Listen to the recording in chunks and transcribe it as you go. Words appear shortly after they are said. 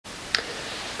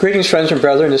Greetings, friends and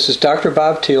brethren. This is Dr.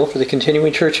 Bob Thiel for the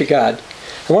Continuing Church of God.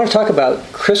 I want to talk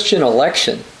about Christian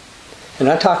election. I'm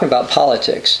not talking about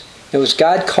politics. It was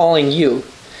God calling you.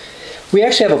 We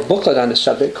actually have a booklet on the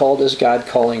subject called Is God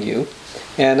Calling You?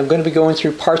 And I'm going to be going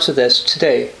through parts of this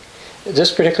today.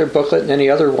 This particular booklet and any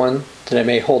other one that I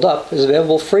may hold up is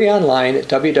available free online at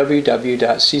www.ccog.org.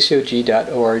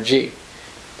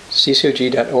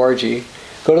 ccog.org.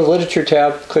 Go to the Literature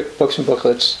tab, click Books and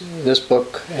Booklets. This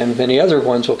book and many other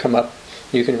ones will come up.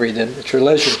 You can read them at your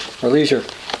leisure.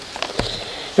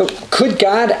 Could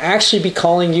God actually be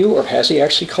calling you, or has He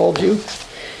actually called you?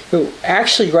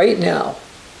 Actually, right now,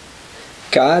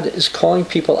 God is calling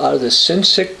people out of this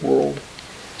sin-sick world.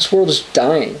 This world is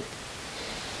dying.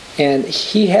 And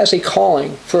He has a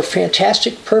calling for a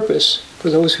fantastic purpose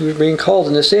for those who are being called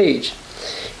in this age.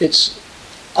 It's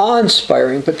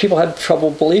awe-inspiring, but people have trouble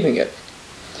believing it.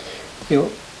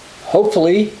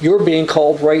 Hopefully you're being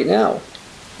called right now.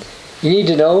 You need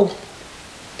to know,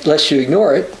 lest you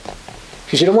ignore it,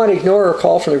 because you don't want to ignore a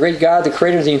call from the great God, the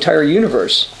creator of the entire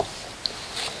universe.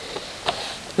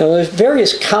 Now, there's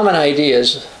various common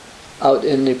ideas out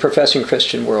in the professing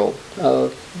Christian world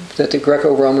that the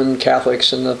Greco-Roman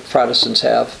Catholics and the Protestants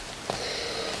have.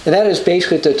 And that is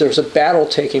basically that there's a battle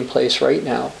taking place right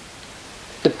now.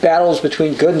 The battle is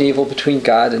between good and evil, between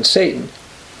God and Satan.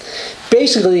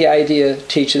 Basically, the idea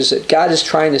teaches that God is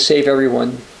trying to save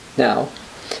everyone now,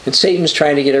 and Satan's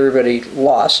trying to get everybody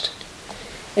lost.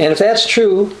 And if that's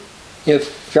true,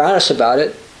 if you're honest about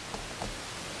it,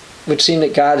 it would seem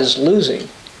that God is losing.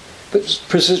 But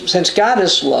since God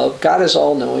is love, God is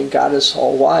all-knowing, God is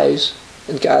all-wise,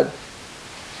 and God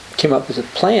came up with a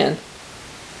plan,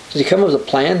 did He come up with a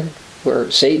plan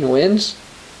where Satan wins?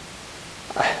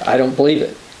 I don't believe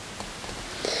it.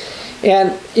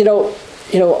 And,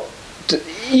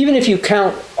 even if you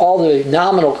count all the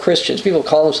nominal Christians, people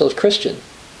call themselves Christian,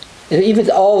 and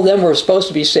even all of them were supposed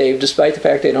to be saved, despite the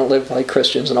fact they don't live like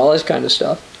Christians and all this kind of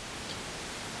stuff,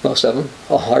 most of them,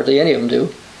 hardly any of them do,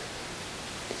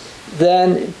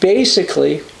 then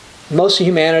basically most of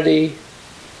humanity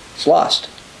is lost,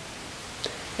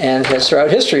 and has throughout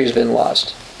history has been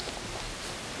lost.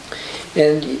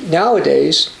 And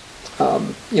nowadays,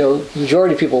 the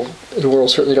majority of people in the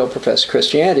world certainly don't profess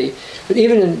Christianity, but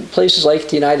even in places like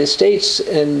the United States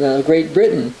and Great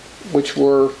Britain, which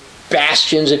were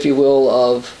bastions, if you will,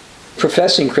 of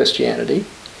professing Christianity,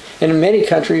 and in many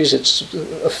countries it's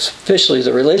officially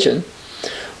the religion,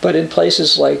 but in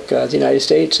places like the United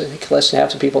States, I think less than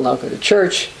half the people now go to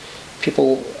church.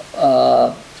 People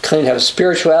claim to have a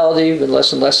spirituality, but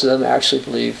less and less of them actually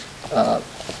believe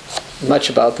much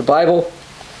about the Bible.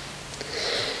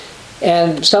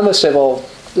 And some have said, well,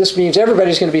 this means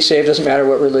everybody's going to be saved, doesn't matter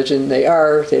what religion they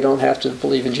are, they don't have to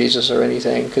believe in Jesus or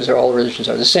anything, because all religions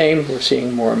are the same. We're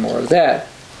seeing more and more of that.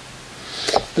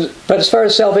 But as far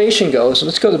as salvation goes,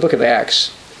 let's go to the book of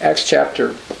Acts, Acts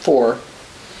chapter 4.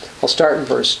 I'll start in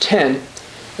verse 10,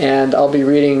 and I'll be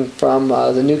reading from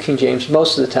the New King James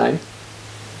most of the time.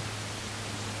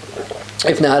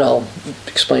 If not, I'll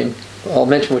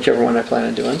mention whichever one I plan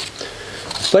on doing.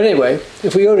 But anyway,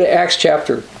 if we go to Acts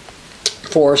chapter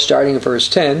 4, starting in verse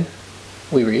 10,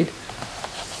 we read,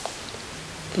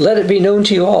 "Let it be known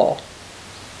to you all,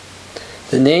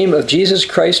 the name of Jesus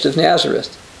Christ of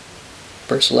Nazareth."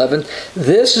 Verse 11,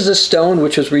 "This is the stone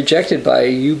which was rejected by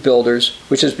you builders,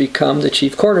 which has become the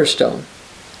chief cornerstone."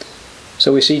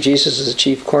 So we see Jesus as the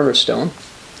chief cornerstone.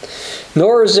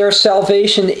 "Nor is there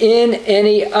salvation in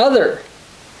any other,"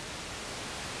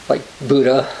 like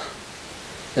Buddha,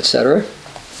 etc.,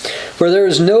 "for there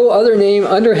is no other name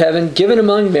under heaven given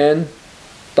among men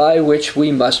by which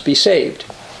we must be saved."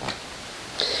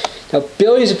 Now,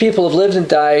 billions of people have lived and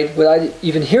died without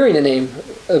even hearing the name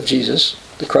of Jesus,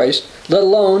 the Christ, let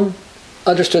alone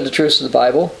understood the truths of the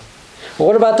Bible. Well,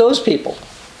 what about those people?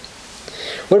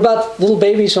 What about little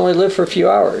babies who only live for a few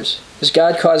hours? Has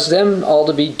God caused them all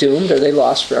to be doomed? Are they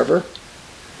lost forever?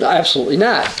 No, absolutely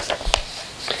not.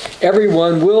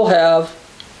 Everyone will have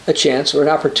a chance or an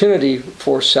opportunity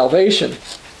for salvation.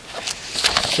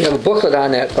 We have a booklet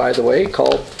on that, by the way,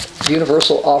 called The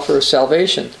Universal Offer of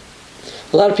Salvation.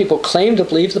 A lot of people claim to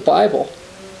believe the Bible.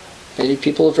 Many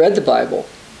people have read the Bible.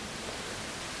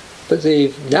 But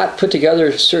they've not put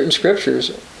together certain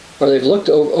scriptures, or they've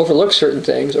overlooked certain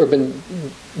things, or been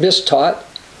mistaught,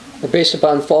 or based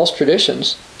upon false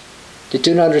traditions. They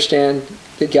do not understand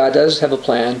that God does have a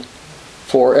plan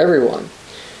for everyone.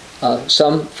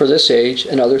 Some for this age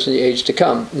and others in the age to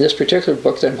come. And this particular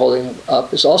book that I'm holding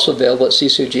up is also available at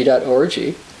ccog.org,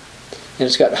 and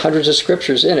it's got hundreds of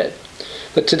scriptures in it.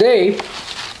 But today,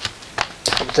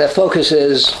 the focus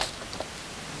is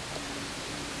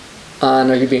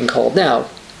on, are you being called now?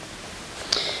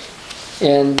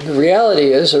 And the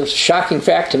reality is, a shocking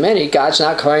fact to many, God's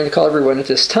not trying to call everyone at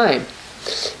this time.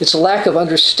 It's a lack of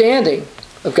understanding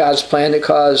of God's plan that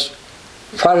caused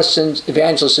Protestant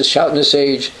evangelists to shout in this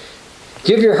age,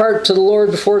 give your heart to the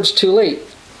Lord before it's too late.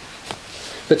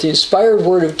 But the inspired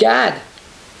Word of God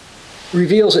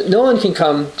reveals that no one can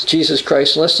come to Jesus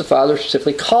Christ unless the Father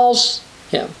specifically calls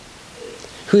him.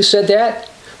 Who said that?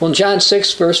 Well, in John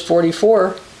 6, verse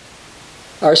 44,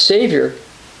 our Savior,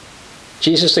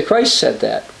 Jesus the Christ, said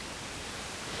that.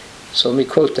 So let me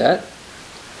quote that.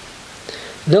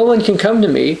 No one can come to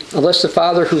me unless the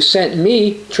Father who sent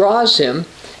me draws him,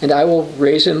 and I will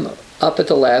raise him up at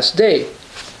the last day.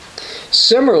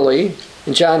 Similarly,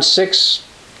 in John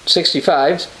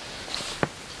 6:65,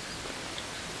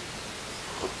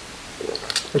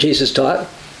 Jesus taught,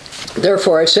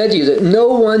 therefore I said to you that no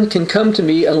one can come to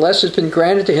me unless it's been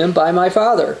granted to him by my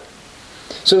Father.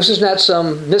 So this is not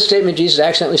some misstatement Jesus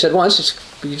accidentally said once.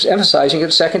 He's emphasizing it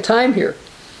a second time here.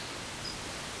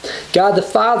 God the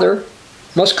Father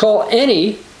must call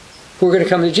any who are going to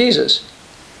come to Jesus.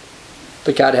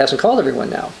 But God hasn't called everyone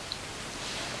now.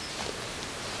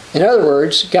 In other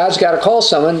words, God's got to call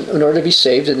someone in order to be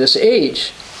saved in this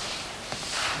age.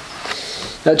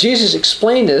 Now Jesus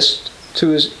explained this to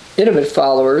his intimate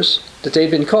followers that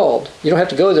they've been called. You don't have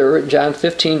to go there. In John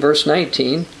 15, verse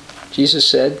 19, Jesus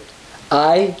said,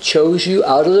 I chose you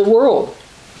out of the world.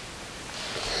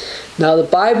 Now the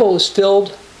Bible is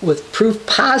filled with proof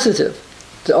positive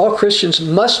that all Christians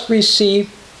must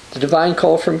receive the divine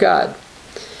call from God.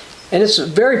 And it's a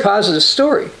very positive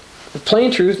story. The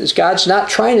plain truth is God's not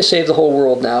trying to save the whole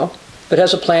world now, but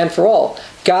has a plan for all.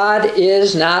 God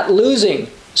is not losing.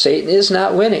 Satan is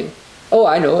not winning. Oh,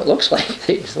 I know, it looks like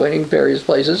he's winning various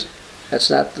places. That's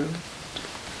not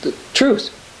the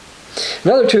truth.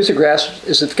 Another truth to grasp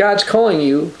is if God's calling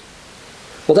you,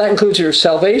 well, that includes your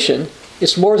salvation.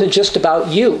 It's more than just about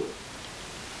you.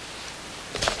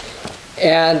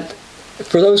 And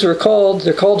for those who are called,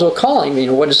 they're called to a calling. I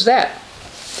mean, what is that?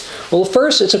 Well,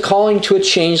 first, it's a calling to a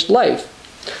changed life.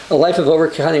 A life of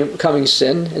overcoming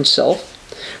sin and self.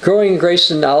 Growing in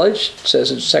grace and knowledge, it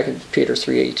says in 2 Peter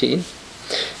 3:18.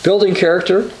 Building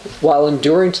character while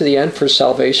enduring to the end for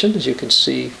salvation, as you can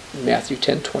see in Matthew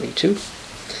 10:22.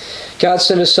 God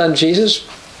sent his Son Jesus,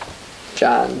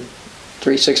 John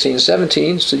 3:16 and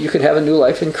 17, so you can have a new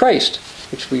life in Christ,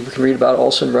 which we can read about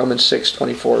also in Romans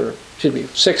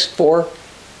 6:4,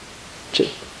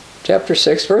 chapter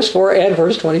 6, verse 4 and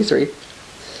verse 23.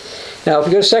 Now, if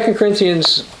we go to 2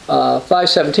 Corinthians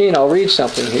 5:17, I'll read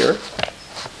something here.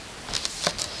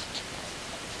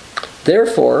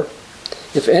 Therefore,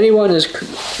 if anyone is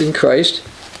in Christ,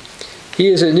 he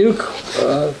is a new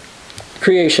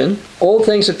creation. Old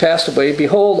things have passed away.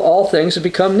 Behold, all things have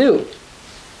become new.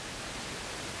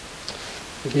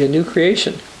 It'll be a new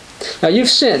creation. Now, you've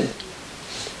sinned.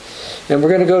 And we're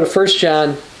going to go to 1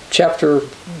 John chapter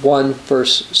 1,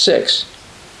 verse 6.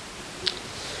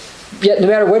 Yet, no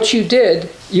matter what you did,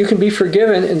 you can be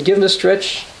forgiven and given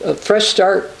a fresh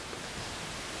start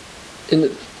in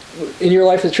your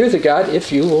life with the truth of God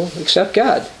if you will accept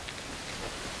God.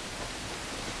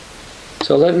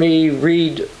 So let me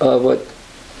read what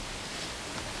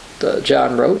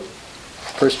John wrote.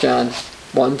 1 John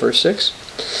 1, verse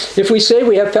 6. If we say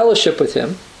we have fellowship with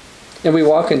him and we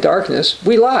walk in darkness,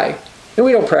 we lie and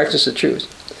we don't practice the truth.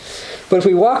 But if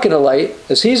we walk in the light,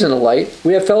 as he's in the light,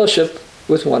 we have fellowship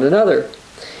with one another.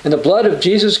 And the blood of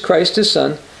Jesus Christ, his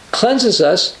Son, cleanses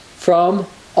us from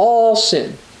all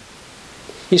sin.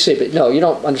 You say, but no, you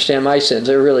don't understand my sins.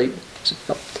 They're really,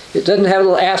 no. It doesn't have a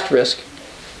little asterisk.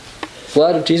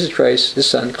 Blood of Jesus Christ, his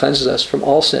Son, cleanses us from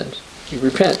all sins. You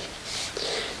repent.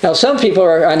 Now, some people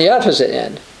are on the opposite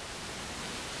end.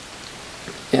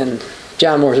 And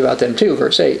John warns about them too,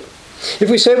 verse 8. If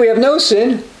we say we have no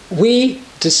sin, we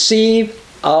deceive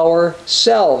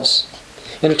ourselves,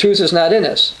 and the truth is not in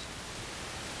us.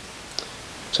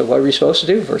 So what are we supposed to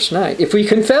do? Verse 9. If we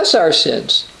confess our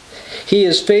sins, he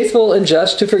is faithful and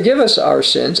just to forgive us our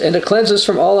sins and to cleanse us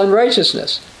from all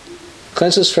unrighteousness.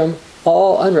 Cleanse us from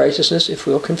all unrighteousness if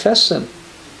we'll confess them.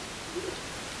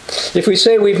 If we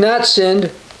say we've not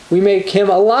sinned, we make him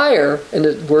a liar, and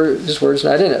his word is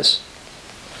not in us.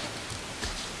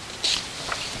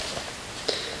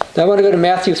 Now I want to go to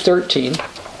Matthew 13,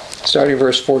 starting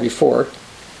verse 44.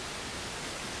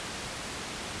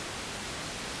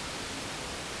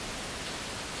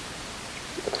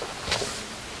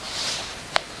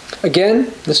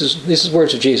 Again, this is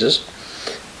words of Jesus.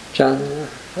 John.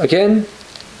 Again,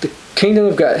 the kingdom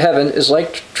of God, heaven is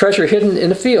like treasure hidden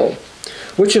in a field,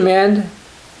 which a man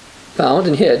found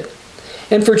and hid.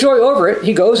 And for joy over it,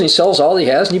 he goes and he sells all he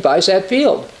has and he buys that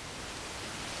field.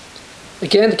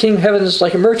 Again, the kingdom of heaven is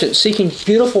like a merchant seeking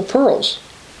beautiful pearls,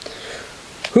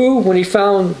 who, when he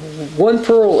found one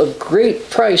pearl of great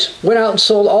price, went out and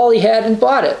sold all he had and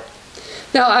bought it.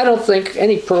 Now, I don't think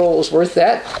any pearl is worth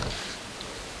that.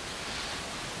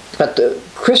 But the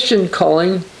Christian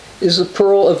calling is a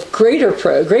pearl of great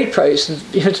price.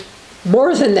 It's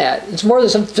more than that. It's more than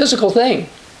some physical thing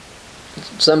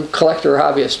some collector or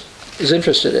hobbyist is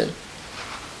interested in.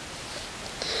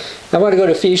 I want to go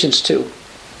to Ephesians 2.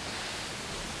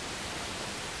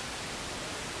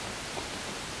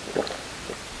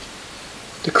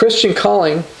 The Christian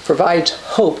calling provides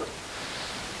hope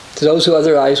to those who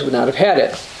otherwise would not have had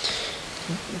it.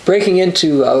 Breaking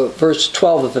into verse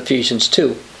 12 of Ephesians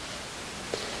 2.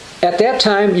 At that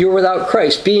time you were without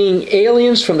Christ, being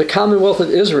aliens from the commonwealth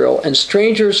of Israel and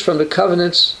strangers from the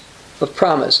covenants of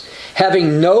promise,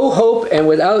 having no hope and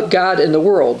without God in the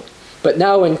world. But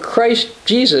now in Christ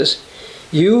Jesus,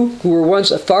 you who were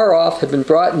once afar off have been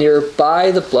brought near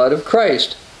by the blood of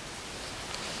Christ.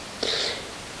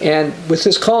 And with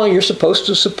this calling, you're supposed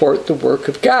to support the work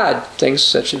of God. Things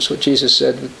such as what Jesus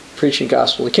said, preaching the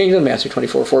gospel of the kingdom, Matthew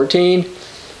 24:14,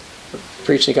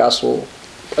 preaching the gospel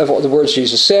of all the words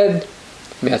Jesus said,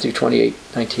 Matthew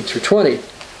 28:19 through 20.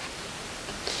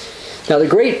 Now the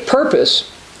great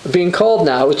purpose of being called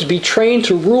now is to be trained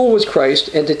to rule with Christ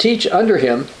and to teach under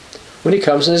him when he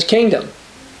comes in his kingdom,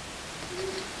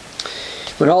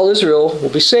 when all Israel will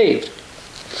be saved.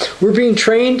 We're being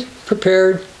trained,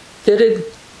 prepared, fitted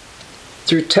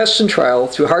through tests and trial,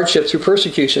 through hardship, through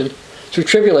persecution, through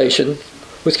tribulation,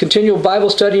 with continual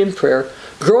Bible study and prayer,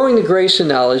 growing the grace and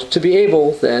knowledge to be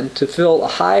able then to fill a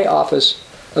high office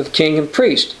of king and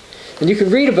priest. And you can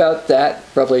read about that,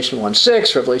 Revelation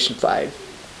 1:6, Revelation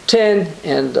 5:10,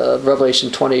 and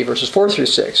Revelation 20, verses 4 through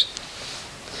 6.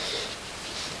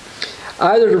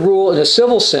 Either to rule in a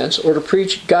civil sense or to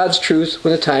preach God's truth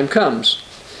when the time comes,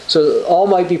 so that all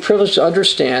might be privileged to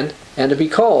understand and to be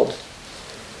called.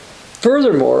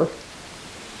 Furthermore,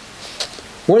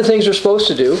 one of the things we're supposed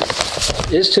to do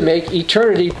is to make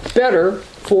eternity better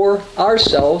for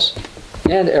ourselves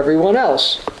and everyone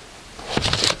else.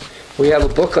 We have a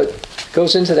booklet that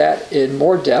goes into that in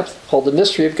more depth called The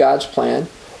Mystery of God's Plan.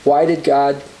 Why did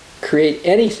God create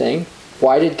anything?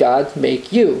 Why did God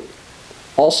make you?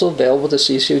 Also available at the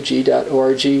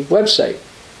ccog.org website.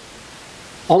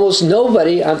 Almost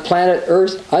nobody on planet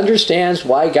Earth understands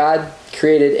why God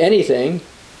created anything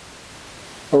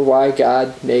or why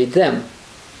God made them.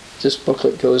 This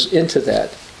booklet goes into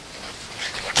that.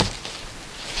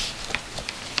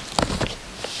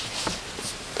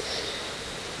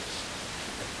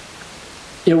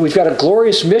 You know, we've got a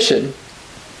glorious mission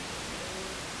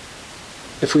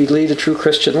if we lead a true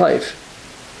Christian life.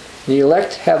 And the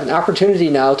elect have an opportunity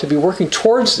now to be working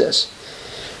towards this.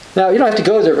 Now, you don't have to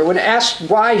go there, but when asked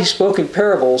why he spoke in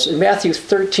parables, in Matthew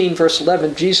 13, verse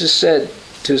 11, Jesus said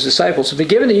to his disciples, "It's been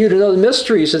given to you to know the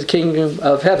mysteries of the kingdom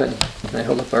of heaven." And I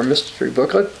hold up our mystery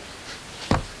booklet.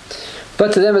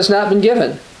 "But to them it's not been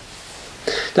given."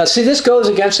 Now, see, this goes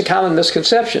against a common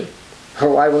misconception, or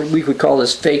why we would call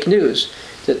this fake news.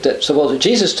 That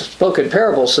Jesus spoke in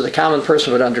parables so the common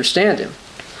person would understand him.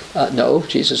 No,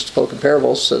 Jesus spoke in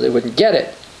parables so they wouldn't get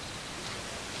it.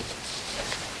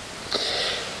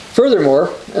 Furthermore,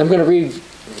 I'm going to read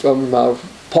from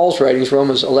Paul's writings,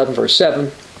 Romans 11, verse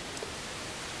 7.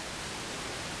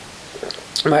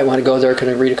 I might want to go there. Can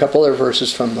I read a couple other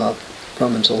verses from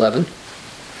Romans 11?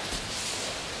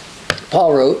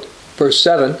 Paul wrote, verse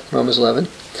 7, Romans 11,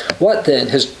 "What then?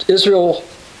 Israel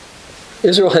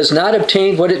has not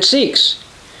obtained what it seeks,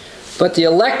 but the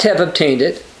elect have obtained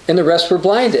it, and the rest were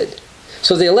blinded."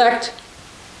 So the elect,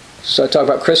 so I talk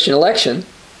about Christian election,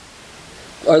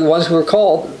 are the ones who are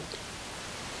called.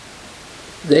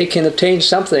 They can obtain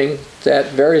something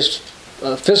that various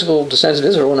physical descendants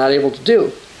of Israel were not able to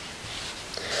do.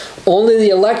 Only the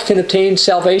elect can obtain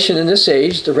salvation in this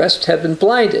age. The rest have been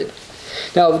blinded.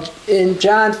 Now, in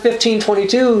John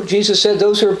 15:22, Jesus said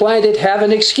those who are blinded have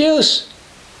an excuse.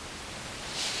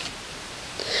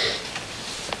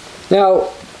 Now,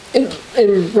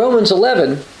 in Romans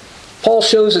 11, Paul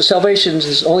shows that salvation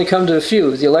has only come to a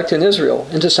few, the elect in Israel,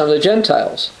 and to some of the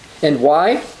Gentiles. And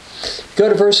why? Go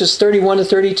to verses 31 to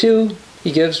 32.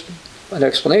 He gives an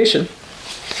explanation.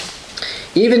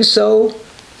 "Even so,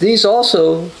 these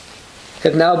also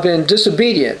have now been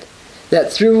disobedient,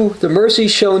 that through the mercy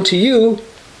shown to you,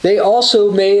 they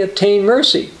also may obtain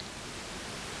mercy.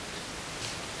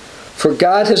 For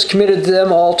God has committed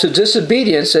them all to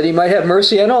disobedience, that he might have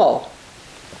mercy on all."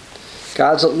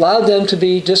 God's allowed them to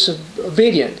be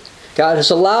disobedient. God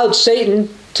has allowed Satan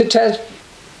to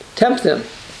tempt them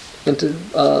and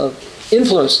to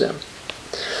influence them.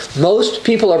 Most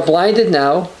people are blinded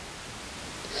now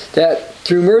that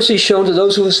through mercy shown to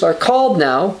those who are called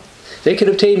now, they can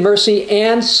obtain mercy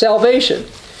and salvation.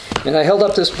 And I held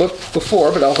up this book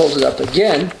before, but I'll hold it up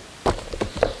again.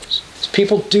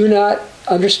 People do not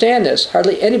understand this.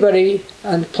 Hardly anybody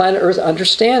on planet Earth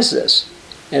understands this.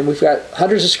 And we've got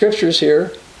hundreds of scriptures here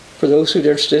for those who are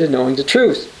interested in knowing the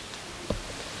truth.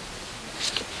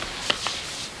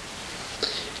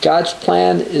 God's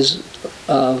plan is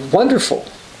wonderful.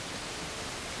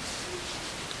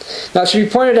 Now, it should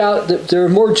be pointed out that there are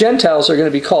more Gentiles that are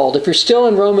going to be called. If you're still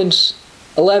in Romans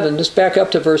 11, let's back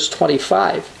up to verse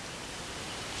 25.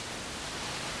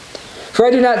 For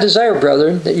I do not desire,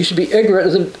 brethren, that you should be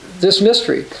ignorant of this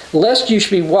mystery, lest you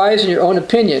should be wise in your own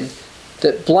opinion,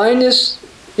 that blindness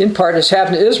in part has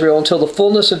happened to Israel until the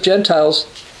fullness of Gentiles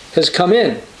has come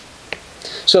in.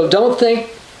 So don't think,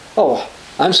 oh,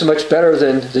 I'm so much better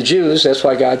than the Jews, that's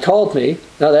why God called me.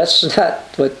 No, that's not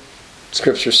what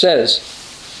Scripture says.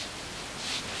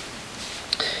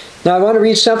 Now I want to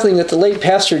read something that the late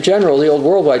Pastor General of the Old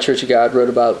Worldwide Church of God wrote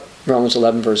about Romans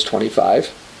 11, verse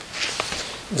 25.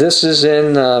 This is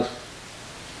in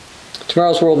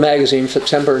Tomorrow's World magazine,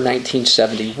 September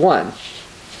 1971.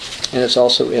 And it's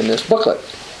also in this booklet.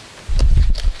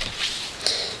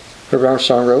 Herbert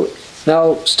Armstrong wrote,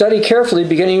 now study carefully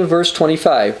beginning in verse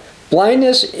 25.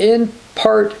 Blindness in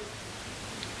part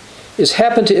is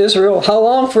happened to Israel. How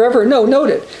long? Forever? No, note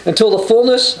it. Until the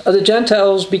fullness of the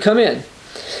Gentiles be come in.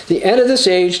 The end of this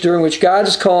age during which God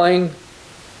is calling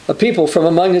a people from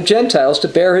among the Gentiles to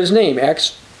bear his name.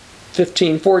 Acts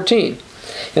 15:14.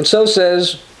 And so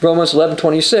says Romans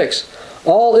 11:26.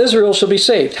 All Israel shall be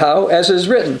saved. How? As it is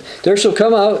written, there shall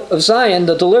come out of Zion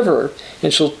the deliverer,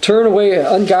 and shall turn away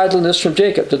ungodliness from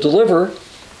Jacob. The deliverer,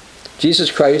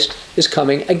 Jesus Christ, is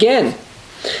coming again.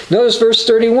 Notice verse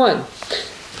 31.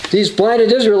 These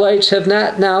blinded Israelites have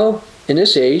not now, in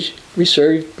this age,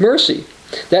 received mercy,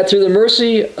 that through the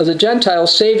mercy of the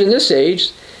Gentiles saved in this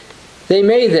age, they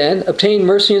may then obtain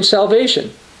mercy and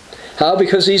salvation. How?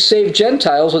 Because these saved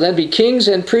Gentiles will then be kings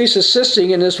and priests assisting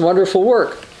in this wonderful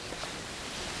work.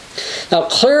 Now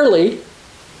clearly,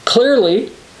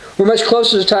 we're much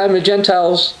closer to the time the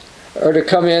Gentiles are to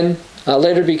come in,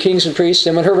 later to be kings and priests,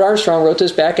 than when Herbert Armstrong wrote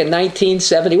this back in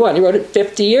 1971. He wrote it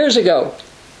 50 years ago.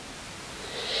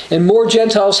 And more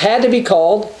Gentiles had to be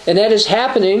called, and that is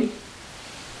happening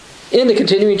in the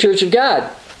continuing Church of God.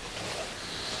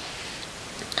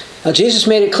 Now Jesus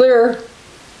made it clear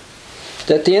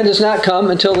that the end does not come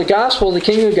until the gospel of the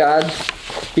kingdom of God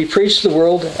be preached to the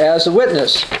world as a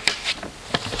witness.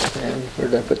 And where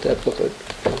did I put that booklet?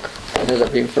 It ended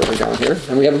up being further down here.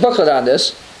 And we have a booklet on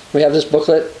this. We have this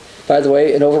booklet, by the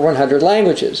way, in over 100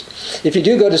 languages. If you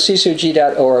do go to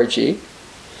ccog.org,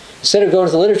 instead of going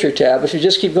to the literature tab, if you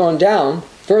just keep going down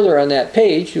further on that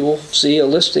page, you will see a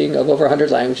listing of over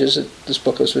 100 languages that this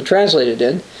book has been translated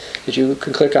in that you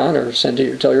can click on or send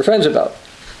to tell your friends about.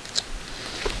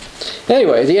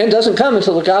 Anyway, the end doesn't come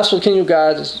until the gospel of the kingdom of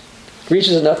God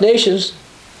reaches enough nations,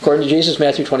 according to Jesus,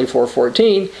 Matthew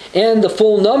 24:14, and the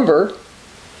full number,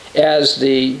 as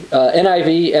the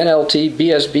NIV, NLT,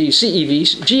 BSB, CEV,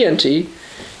 GNT,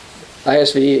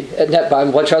 ISV, NetBible,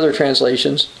 a bunch of other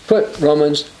translations, put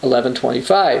Romans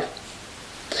 11:25.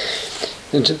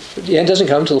 And the end doesn't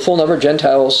come until the full number of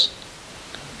Gentiles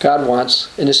God wants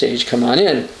in this age come on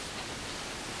in.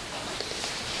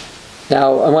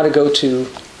 Now, I want to go to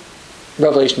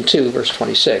Revelation 2, verse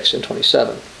 26 and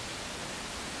 27.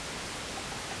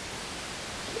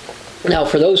 Now,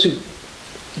 for those who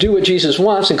do what Jesus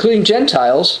wants, including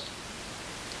Gentiles,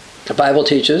 the Bible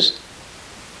teaches,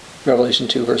 Revelation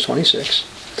 2, verse 26,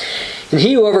 and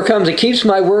he who overcomes and keeps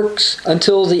my works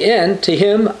until the end, to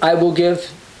him I will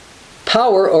give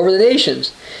power over the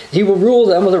nations. He will rule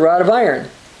them with a rod of iron.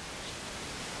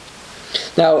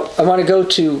 Now, I want to go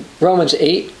to Romans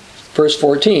 8, verse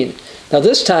 14. Now,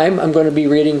 this time I'm going to be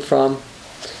reading from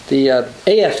the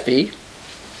AFB,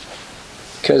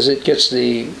 because it gets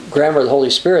the grammar of the Holy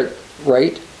Spirit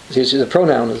right, the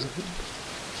pronoun,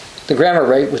 the grammar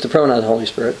right with the pronoun of the Holy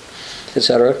Spirit,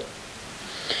 etc.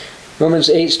 Romans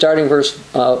 8, starting verse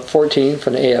 14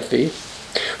 from the AFB.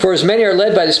 For as many are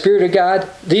led by the Spirit of God,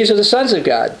 these are the sons of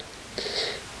God.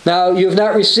 Now you have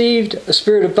not received a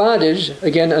spirit of bondage,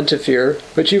 again unto fear,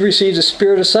 but you received a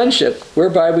spirit of sonship,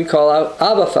 whereby we call out,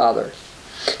 Abba, Father.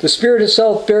 The Spirit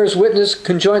itself bears witness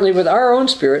conjointly with our own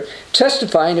spirit,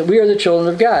 testifying that we are the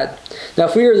children of God. Now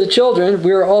if we are the children,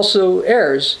 we are also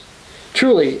heirs,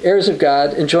 truly heirs of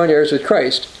God, and joint heirs with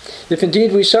Christ, if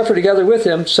indeed we suffer together with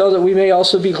him, so that we may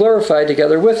also be glorified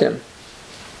together with him.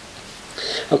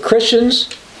 Now Christians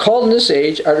called in this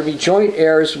age are to be joint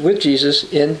heirs with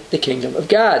Jesus in the kingdom of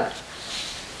God.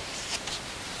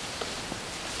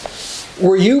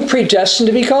 Were you predestined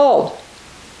to be called?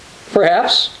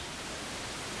 Perhaps.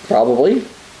 Probably.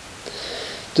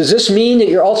 Does this mean that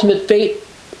your ultimate fate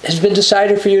has been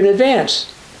decided for you in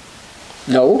advance?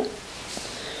 No.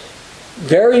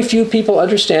 Very few people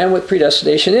understand what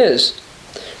predestination is.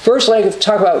 First, I'd like to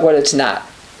talk about what it's not.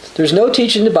 There's no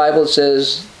teaching in the Bible that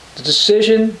says the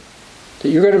decision that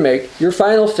you're going to make, your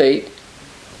final fate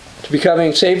to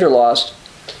becoming saved or lost,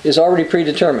 is already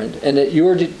predetermined, and that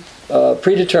you're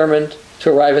predetermined to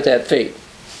arrive at that fate.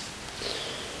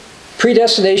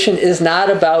 Predestination is not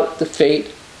about the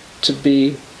fate to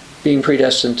be being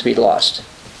predestined to be lost.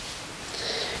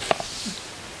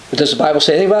 But does the Bible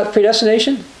say anything about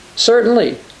predestination?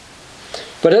 Certainly.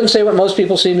 But it doesn't say what most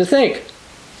people seem to think.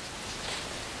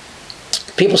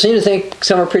 People seem to think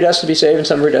some are predestined to be saved and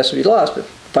some are predestined to be lost, but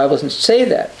the Bible doesn't say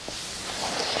that.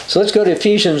 So let's go to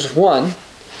Ephesians 1,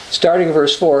 starting in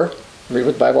verse 4, and read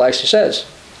what the Bible actually says.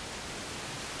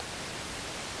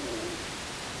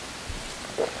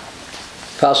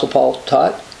 Apostle Paul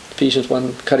taught, Ephesians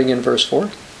 1, cutting in verse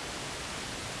 4.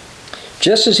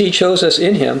 Just as he chose us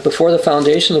in him before the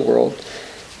foundation of the world,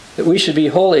 that we should be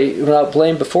holy without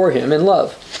blame before him in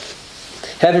love,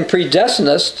 having predestined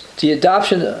us to the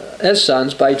adoption as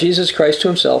sons by Jesus Christ to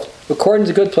himself, according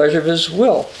to the good pleasure of his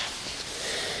will.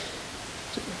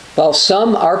 While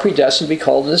some are predestined to be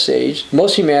called in this age,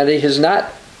 most humanity has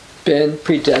not been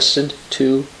predestined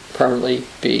to permanently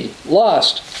be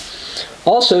lost.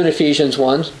 Also in Ephesians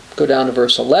 1, go down to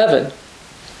verse 11.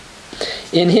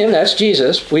 In him, that's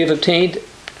Jesus, we have obtained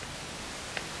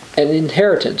an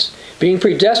inheritance, being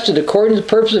predestined according to the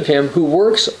purpose of him who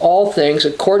works all things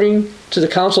according to the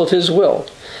counsel of his will,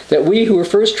 that we who were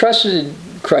first trusted in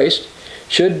Christ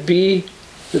should be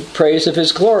the praise of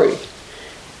his glory.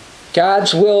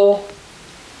 God's will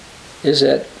is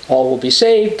that all will be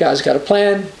saved. God's got a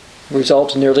plan. It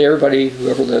results in nearly everybody who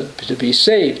ever lived to be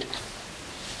saved.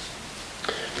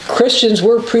 Christians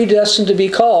were predestined to be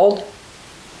called,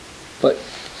 but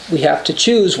we have to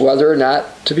choose whether or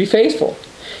not to be faithful.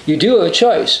 You do have a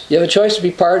choice. You have a choice to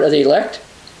be part of the elect,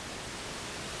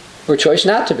 or a choice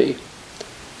not to be.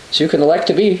 So you can elect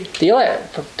to be the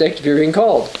elect if you're being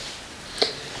called.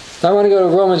 Now I want to go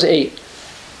to Romans 8.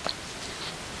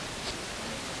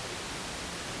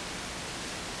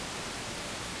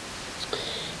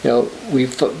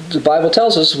 The Bible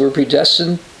tells us we're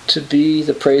predestined to be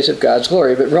the praise of God's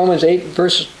glory. But Romans 8,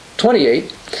 verse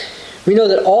 28, we know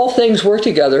that all things work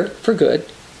together for good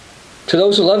to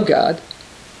those who love God,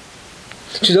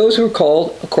 to those who are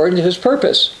called according to his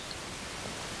purpose.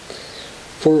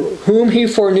 For whom he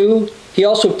foreknew, he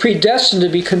also predestined to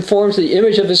be conformed to the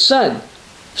image of his Son.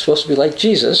 It's supposed to be like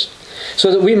Jesus,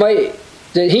 so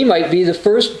that he might be the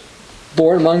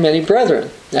firstborn among many brethren.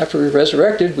 After we're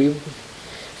resurrected, we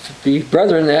be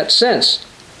brethren in that sense.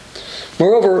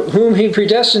 Moreover, whom he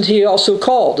predestined, he also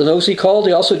called. And those he called,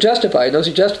 he also justified. And those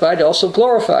he justified, he also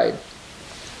glorified.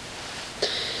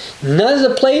 None of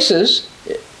the places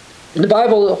in the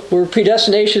Bible where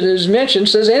predestination is mentioned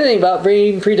says anything about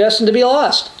being predestined to be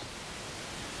lost.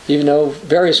 Even though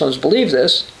various ones believe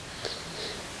this.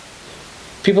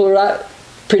 People are not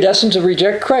predestined to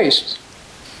reject Christ.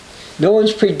 No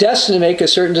one's predestined to make a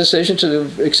certain decision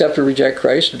to accept or reject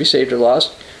Christ, to be saved or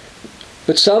lost.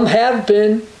 But some have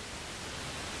been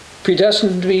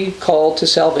predestined to be called to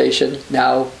salvation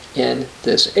now in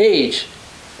this age.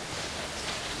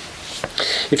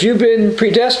 If you've been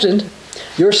predestined,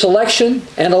 your selection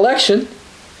and election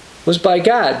was by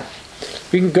God.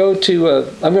 We can go to,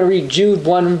 I'm going to read Jude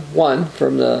 1:1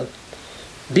 from the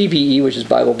BBE, which is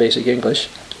Bible Basic English.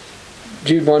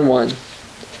 Jude 1:1.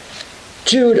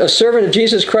 Jude, a servant of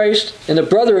Jesus Christ and a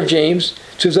brother of James,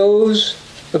 to those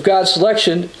of God's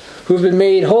selection who have been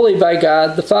made holy by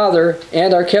God the Father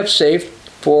and are kept safe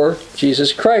for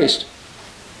Jesus Christ.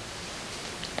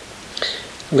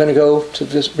 I'm going to go to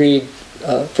this, read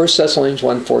 1 Thessalonians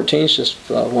 1:14. It's just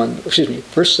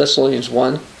 1 Thessalonians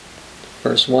 1,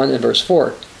 verse 1 and verse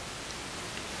 4.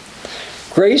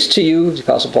 Grace to you, the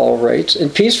Apostle Paul writes,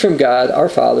 and peace from God our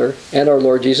Father and our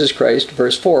Lord Jesus Christ,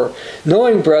 verse 4.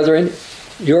 Knowing, brethren,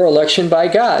 your election by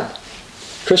God.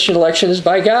 Christian election is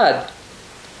by God.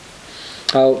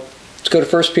 Let's go to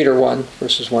 1 Peter 1,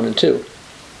 verses 1 and 2.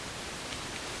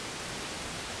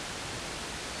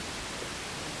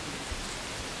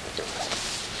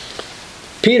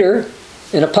 Peter,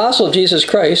 an apostle of Jesus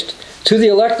Christ, to the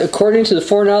elect according to the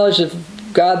foreknowledge of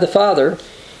God the Father,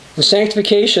 and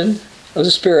sanctification of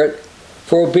the Spirit,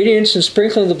 for obedience and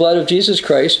sprinkling of the blood of Jesus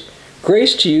Christ,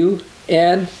 grace to you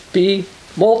and be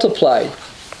multiplied.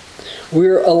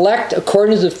 We're elect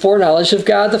according to the foreknowledge of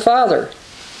God the Father.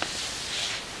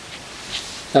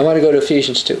 I want to go to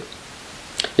Ephesians 2.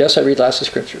 Yes, I read lots of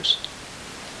scriptures.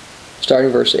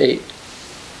 Starting verse 8.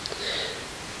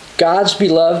 God's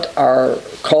beloved are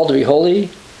called to be holy,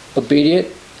 obedient,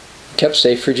 kept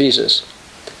safe for Jesus.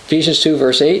 Ephesians 2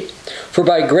 verse 8. For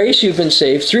by grace you've been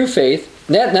saved through faith,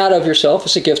 that not of yourself,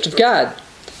 is a gift of God,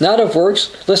 not of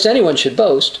works, lest anyone should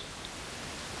boast.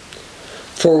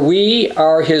 For we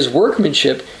are his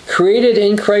workmanship, created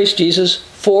in Christ Jesus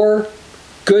for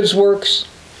good works,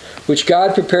 which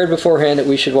God prepared beforehand that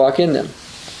we should walk in them.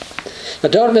 Now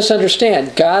don't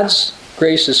misunderstand. God's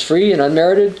grace is free and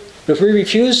unmerited, but if we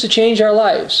refuse to change our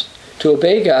lives, to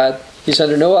obey God, he's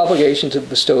under no obligation to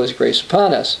bestow his grace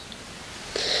upon us.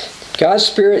 God's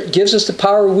Spirit gives us the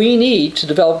power we need to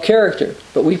develop character,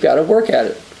 but we've got to work at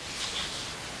it.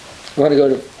 I want to go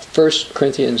to 1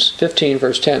 Corinthians 15,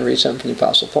 verse 10, read something from the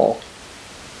Apostle Paul.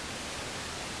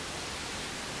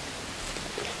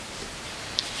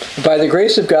 By the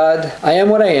grace of God, I am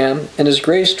what I am, and his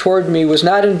grace toward me was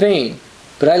not in vain,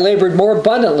 but I labored more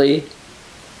abundantly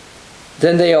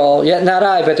than they all, yet not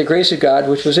I, but the grace of God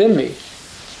which was in me.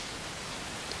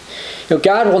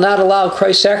 God will not allow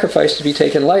Christ's sacrifice to be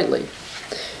taken lightly.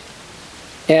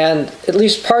 And at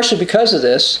least partially because of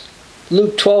this,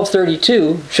 Luke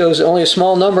 12:32 shows that only a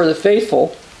small number of the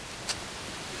faithful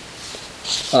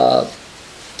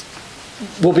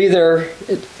will be there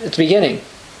at the beginning.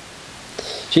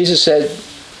 Jesus said,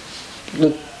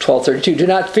 Luke 12:32, do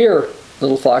not fear,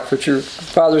 little flock, for it's your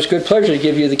Father's good pleasure to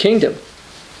give you the kingdom.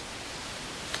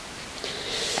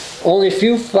 Only a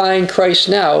few find Christ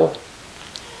now,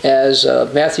 as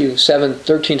Matthew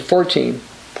 7:13-14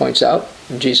 points out,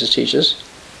 and Jesus teaches.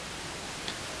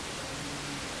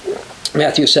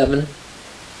 Matthew 7,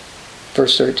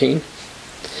 verse 13.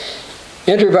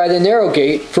 Enter by the narrow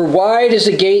gate, for wide is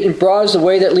the gate and broad is the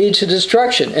way that leads to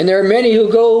destruction, and there are many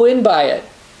who go in by it.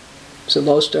 So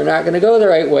most are not going to go the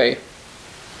right way.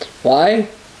 Why?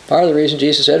 Part of the reason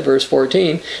Jesus said, verse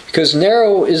 14, because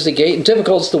narrow is the gate and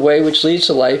difficult is the way which leads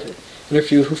to life, and there are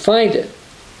few who find it.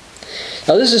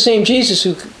 Now this is the same Jesus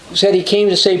who said he came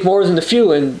to save more than the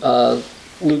few in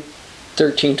Luke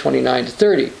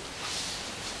 13:29-30.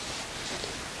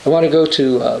 I want to go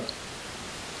to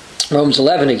Romans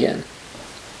 11 again.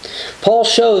 Paul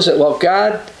shows that while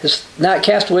God has not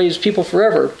cast away his people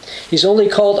forever, he's only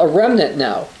called a remnant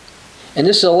now. And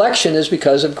this election is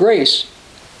because of grace.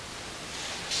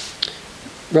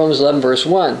 Romans 11 verse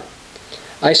 1.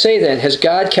 I say then, has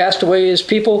God cast away his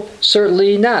people?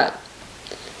 Certainly not.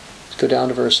 Let's go down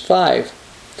to verse 5.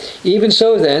 Even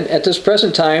so then, at this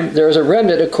present time, there is a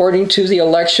remnant according to the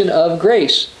election of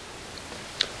grace.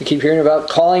 You keep hearing about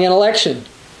calling and election.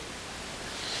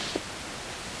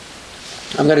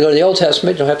 I'm going to go to the Old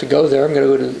Testament. You don't have to go there. I'm going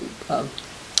to go to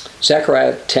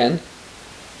Zechariah 10.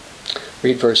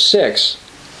 Read verse 6.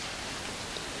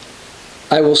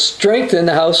 I will strengthen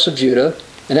the house of Judah,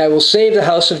 and I will save the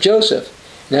house of Joseph,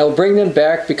 and I will bring them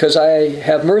back because I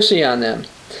have mercy on them.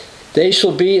 They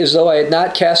shall be as though I had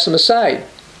not cast them aside.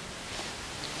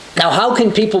 Now how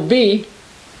can people be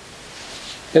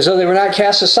as though they were not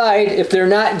cast aside if they're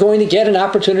not going to get an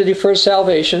opportunity for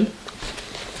salvation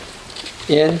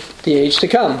in the age to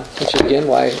come? Which is again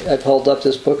why I've held up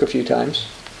this book a few times.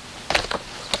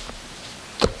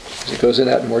 It goes in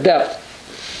that in more depth.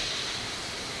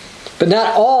 But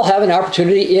not all have an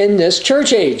opportunity in this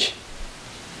church age.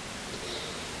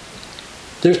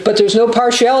 But there's no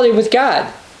partiality with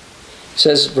God. It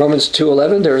says Romans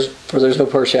 2:11, there's no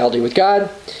partiality with God.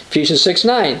 Ephesians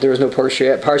 6:9, there is no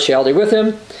partiality with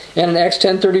him. And in Acts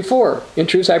 10:34, in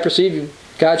truth I perceive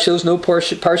God shows no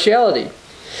partiality.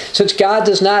 Since God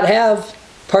does not have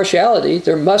partiality,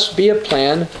 there must be a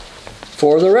plan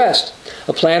for the rest.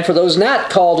 A plan for those not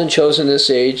called and chosen this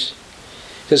age,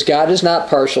 because God is not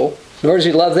partial, nor does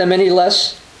he love them any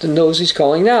less than those he's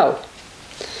calling now.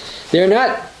 They are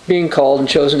not being called and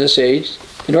chosen this age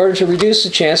in order to reduce the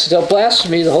chance that they'll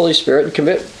blaspheme the Holy Spirit and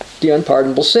commit the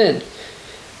unpardonable sin.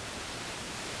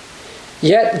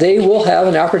 Yet they will have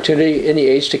an opportunity in the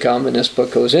age to come, and this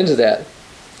book goes into that.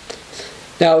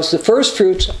 Now, the first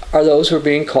fruits are those who are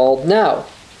being called now.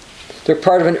 They're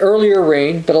part of an earlier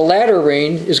reign, but a latter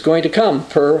reign is going to come,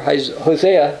 per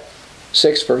Hosea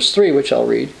 6, verse 3, which I'll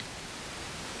read.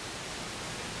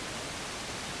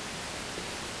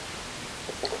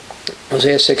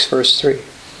 Hosea 6, verse 3.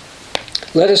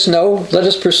 Let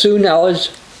us pursue knowledge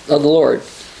of the Lord.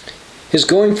 His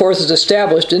going forth is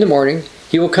established in the morning.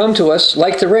 He will come to us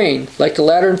like the rain, like the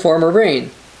latter and former rain.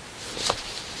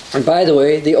 And by the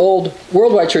way, the old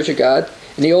Worldwide Church of God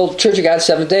and the old Church of God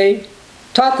Seventh Day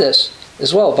taught this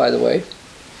as well, by the way.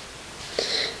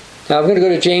 Now I'm going to go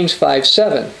to James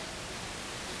 5:7.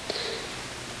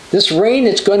 This rain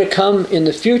that's going to come in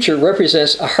the future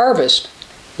represents a harvest,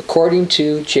 according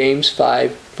to James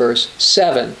 5, verse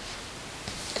 7.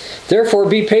 Therefore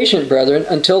be patient, brethren,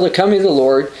 until the coming of the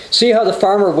Lord. See how the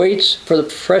farmer waits for the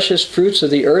precious fruits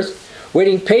of the earth,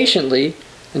 waiting patiently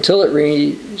until it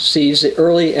receives the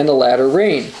early and the latter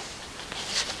rain.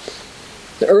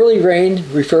 The early rain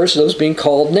refers to those being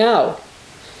called now.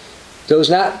 Those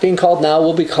not being called now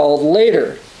will be called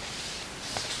later.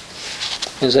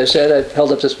 As I said, I've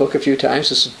held up this book a few times.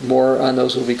 This is more on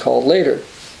those who will be called later.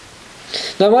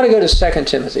 Now I want to go to 2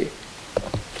 Timothy,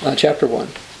 chapter 1.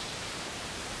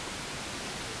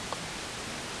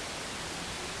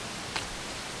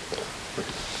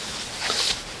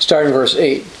 Starting verse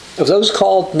 8. Of those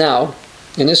called now,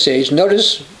 in this age,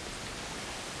 notice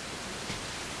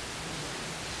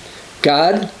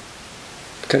God,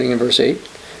 cutting in verse 8,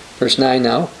 verse 9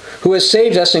 now, who has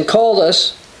saved us and called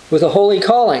us with a holy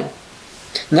calling,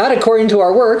 not according to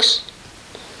our works,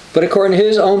 but according to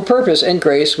His own purpose and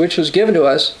grace, which was given to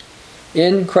us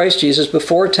in Christ Jesus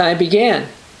before time began.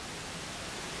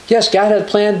 Yes, God had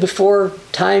planned before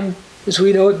time as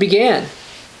we know it began.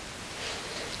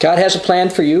 God has a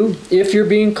plan for you if you're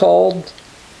being called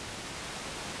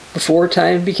before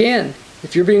time began.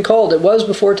 If you're being called, it was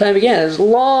before time began. It was a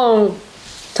long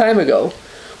time ago.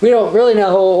 We don't really know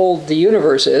how old the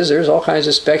universe is. There's all kinds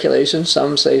of speculation.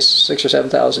 Some say 6,000 or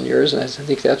 7,000 years, and I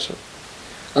think that's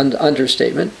an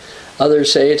understatement.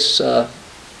 Others say it's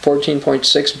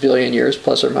 14.6 billion years,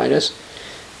 plus or minus.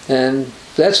 And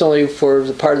that's only for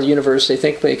the part of the universe they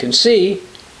think they can see,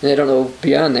 and they don't know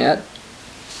beyond that.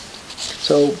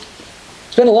 So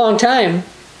it's been a long time.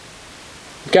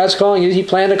 God's calling you. He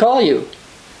planned to call you.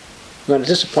 At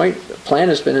this point, the plan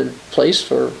has been in place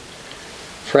for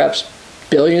perhaps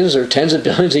billions or tens of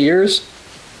billions of years.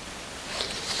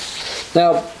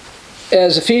 Now,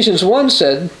 as Ephesians 1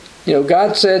 said,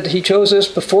 God said He chose us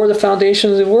before the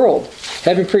foundation of the world,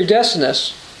 having predestined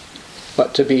us.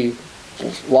 What, to be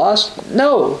lost?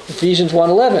 No. Ephesians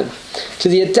 1:11. To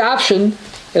the adoption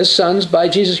as sons by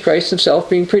Jesus Christ Himself,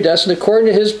 being predestined according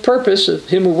to His purpose, of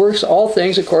Him who works all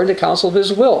things according to the counsel of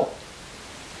His will.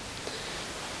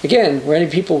 Again, were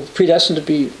any people predestined to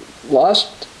be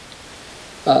lost?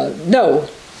 No.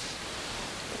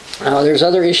 There's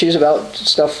other issues about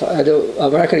stuff. We're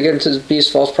not going to get into the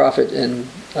beast, false prophet, and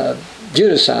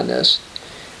Judas on this.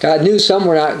 God knew some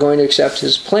were not going to accept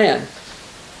His plan,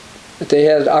 that they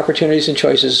had opportunities and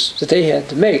choices that they had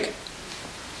to make.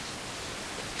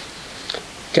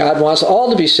 God wants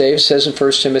all to be saved, it says in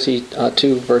 1 Timothy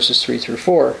 2, verses 3 through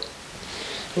 4.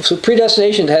 So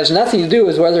predestination has nothing to do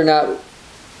with whether or not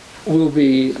we'll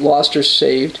be lost or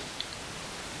saved,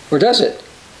 or does it?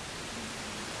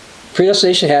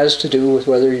 Predestination has to do with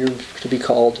whether you're to be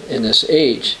called in this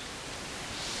age.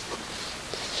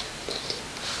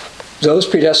 Those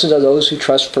predestined are those who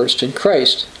trust first in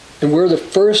Christ. And we're the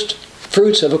first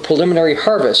fruits of a preliminary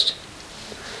harvest.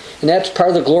 And that's part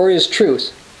of the glorious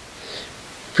truth.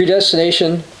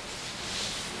 Predestination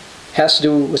has to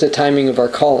do with the timing of our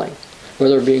calling.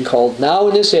 Whether we're being called now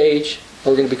in this age,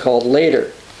 or we're going to be called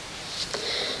later.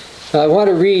 I want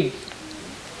to read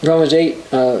Romans 8,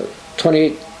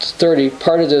 28-30,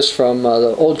 part of this from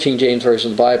the Old King James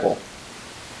Version of the Bible.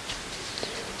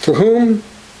 For whom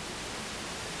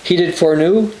He did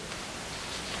foreknew,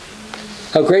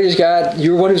 how great is God?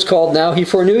 You're one who's called now, He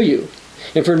foreknew you.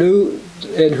 And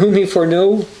whom He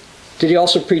foreknew, did He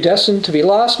also predestine to be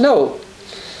lost? No.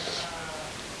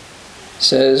 It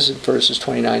says in verses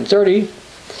 29-30,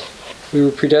 we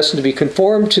were predestined to be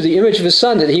conformed to the image of His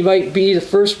Son, that He might be the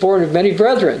firstborn of many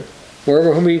brethren.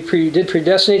 Moreover, whom He did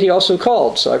predestinate, He also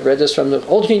called. So I've read this from the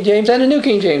Old King James and the New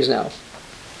King James now.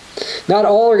 Not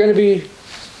all are going to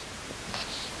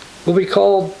will be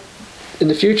called in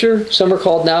the future. Some are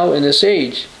called now in this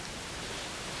age.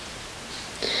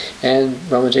 And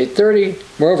Romans 8:30,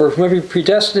 moreover, whomever He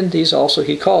predestined, these also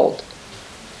He called.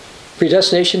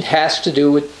 Predestination has to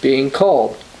do with being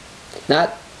called,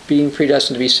 not being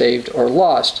predestined to be saved or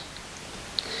lost.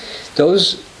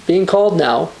 Those being called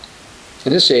now,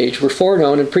 in this age, were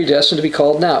foreknown and predestined to be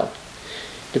called now,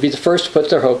 to be the first to put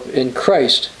their hope in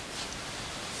Christ,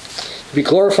 to be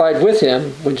glorified with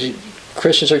Him when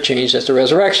Christians are changed at the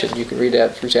resurrection. You can read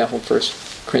that, for example, in 1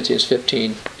 Corinthians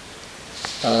 15,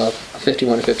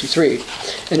 51 and 53.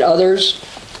 And others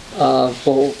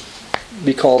will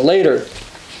be called later.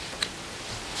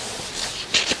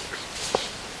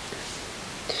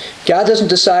 God doesn't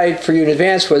decide for you in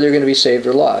advance whether you're going to be saved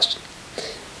or lost.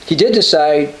 He did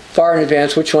decide far in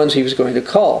advance which ones He was going to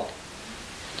call.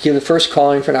 give the first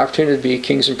calling for an opportunity to be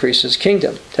kings and priests of his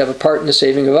kingdom, to have a part in the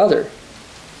saving of others.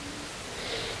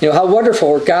 How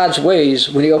wonderful are God's ways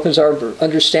when he opens our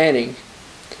understanding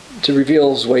to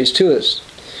reveal his ways to us.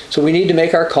 So we need to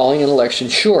make our calling and election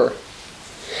sure.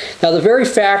 Now, the very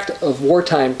fact of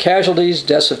wartime casualties,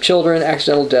 deaths of children,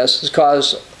 accidental deaths, has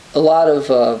caused a lot of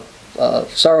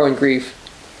sorrow and grief,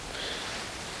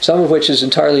 some of which is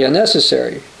entirely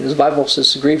unnecessary. The Bible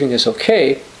says grieving is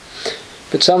okay,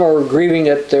 but some are grieving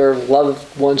that their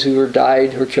loved ones who are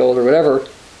died or killed or whatever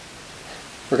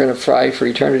are going to fry for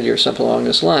eternity or something along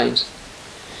those lines.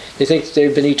 They think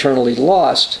they've been eternally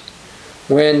lost,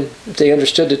 when if they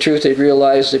understood the truth, they'd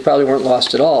realize they probably weren't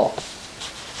lost at all.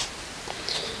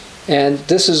 And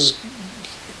this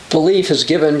belief has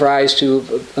given rise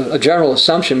to a general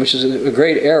assumption, which is a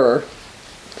great error,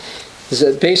 is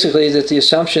that basically that the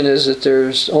assumption is that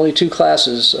there's only two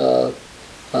classes,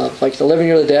 like the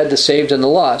living or the dead, the saved and the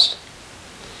lost.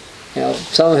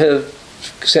 Some have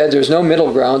said there's no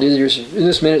middle ground, either you're in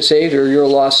this minute saved or you're a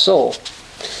lost soul.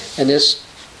 And this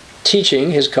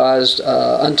teaching has caused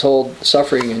untold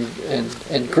suffering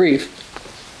and grief.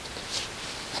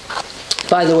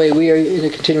 By the way, we are in the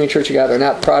Continuing Church of God are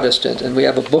not Protestant, and we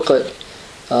have a booklet.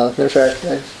 Matter of fact,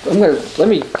 let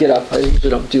me get up. I usually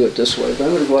don't do it this way, but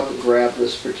I'm going to go up and grab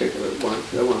this particular one.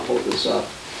 I want to hold this up.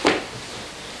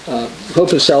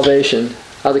 Hope of Salvation,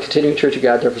 How the Continuing Church of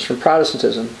God Differs from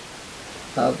Protestantism.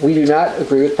 We do not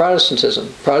agree with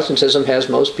Protestantism. Protestantism has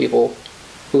most people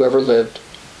who ever lived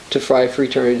to fry for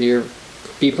eternity or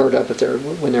be burned up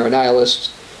when they're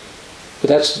nihilists. But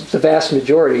that's the vast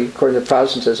majority, according to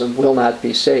Protestantism, will not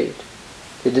be saved.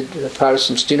 The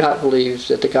Protestants do not believe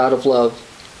that the God of love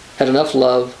had enough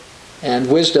love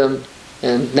and wisdom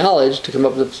and knowledge to come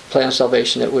up with a plan of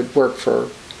salvation that would work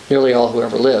for nearly all who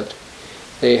ever lived.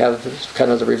 They have kind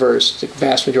of the reverse. The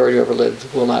vast majority who ever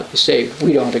lived will not be saved.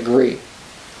 We don't agree.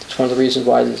 It's one of the reasons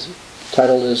why this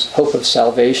title is Hope of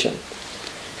Salvation.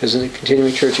 Because in the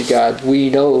Continuing Church of God, we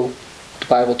know the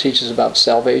Bible teaches about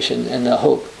salvation and the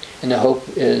hope. And the hope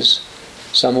is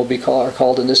some will be are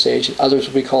called in this age, and others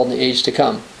will be called in the age to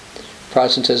come.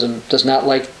 Protestantism does not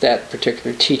like that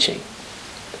particular teaching,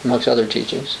 amongst other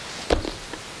teachings.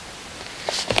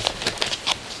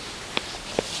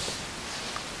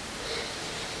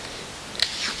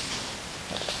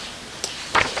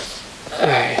 All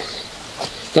right.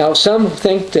 Now, some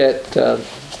think that the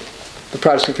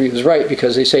Protestant view is right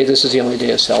because they say this is the only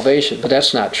day of salvation, but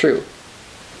that's not true.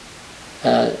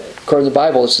 According to the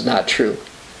Bible, it's not true.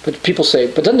 But people say,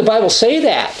 but doesn't the Bible say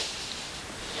that?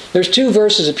 There's two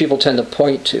verses that people tend to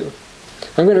point to.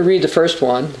 I'm going to read the first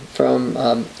one from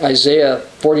Isaiah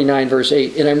 49, verse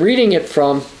 8. And I'm reading it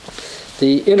from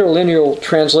the interlineal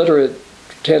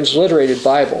transliterated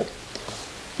Bible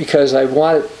because I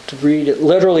want to read it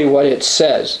literally what it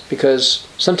says, because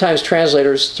sometimes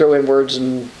translators throw in words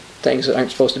and things that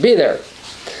aren't supposed to be there.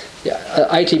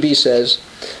 ITB says,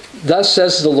 "Thus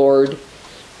says the Lord,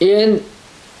 in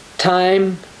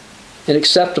time and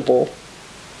acceptable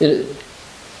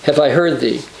have I heard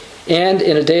thee, and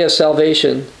in a day of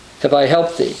salvation have I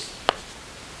helped thee."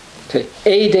 Okay,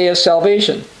 a day of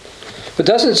salvation. But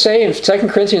doesn't it say in 2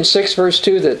 Corinthians 6 verse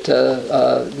 2 that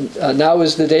now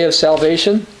is the day of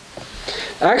salvation?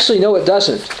 Actually, no, it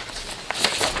doesn't.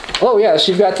 Oh yes,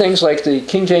 you've got things like the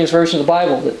King James Version of the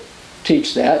Bible that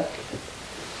teach that,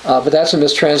 but that's a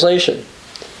mistranslation.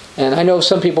 And I know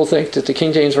some people think that the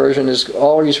King James Version is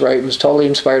always right and was totally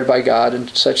inspired by God and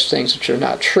such things which are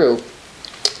not true.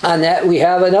 On that, we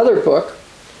have another book,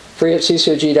 free at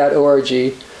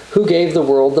ccog.org, Who Gave the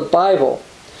World the Bible.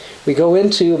 We go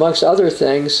into, amongst other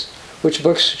things, which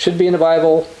books should be in the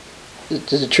Bible,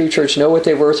 does the true church know what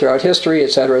they were throughout history,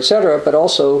 etc., but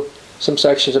also some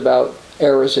sections about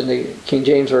errors in the King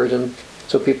James Version,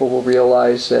 so people will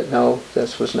realize that no,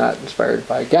 this was not inspired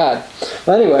by God.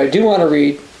 Well, anyway, I do want to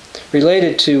read,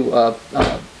 related to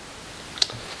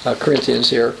Corinthians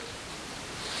here,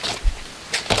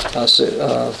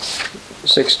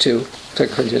 6:2, 2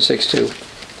 Corinthians 6:2.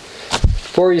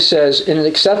 For he says, "In an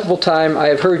acceptable time I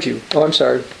have heard you." Oh, I'm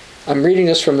sorry. I'm reading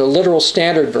this from the Literal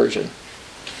Standard Version.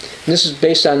 And this is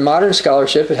based on modern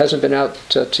scholarship. It hasn't been out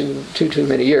too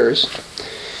many years.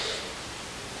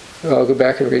 I'll go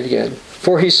back and read it again.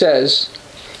 For he says,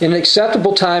 "In an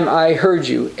acceptable time I heard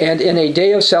you, and in a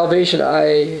day of salvation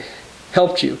I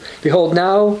helped you. Behold,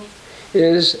 now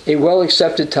is a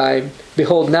well-accepted time.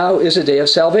 Behold, now is a day of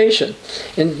salvation."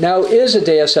 And now is a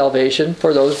day of salvation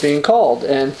for those being called,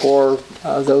 and for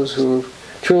those who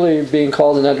truly are being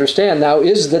called and understand. Now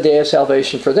is the day of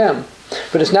salvation for them.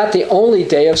 But it's not the only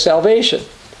day of salvation.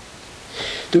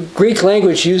 The Greek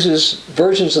language uses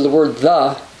versions of the word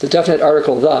the definite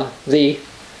article the,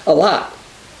 a lot.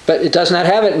 But it does not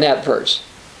have it in that verse.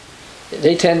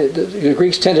 The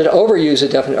Greeks tended to overuse a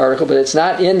definite article, but it's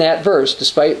not in that verse,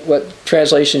 despite what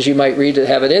translations you might read to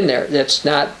have it in there. That's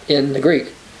not in the Greek.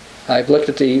 I've looked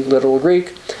at the literal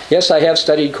Greek. Yes, I have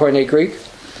studied Koine Greek,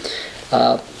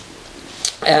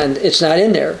 and it's not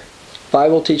in there. The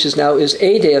Bible teaches now is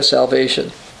a day of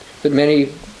salvation, but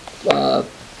many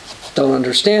don't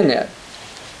understand that.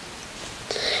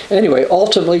 Anyway,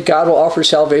 ultimately, God will offer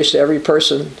salvation to every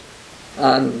person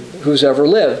on who's ever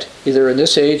lived, either in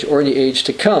this age or in the age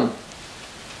to come.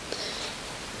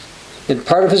 And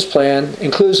part of his plan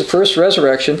includes the first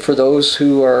resurrection for those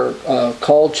who are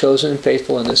called, chosen, and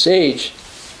faithful in this age.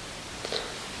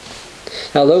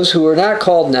 Now, those who are not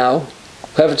called now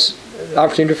have an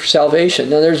opportunity for salvation.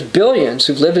 Now, there's billions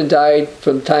who've lived and died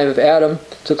from the time of Adam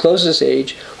to the close of this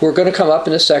age who are going to come up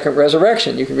in the second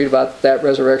resurrection. You can read about that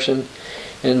resurrection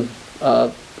in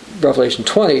Revelation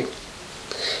 20.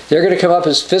 They're going to come up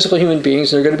as physical human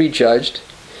beings, and they're going to be judged.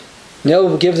 And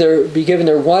they'll be given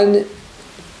their one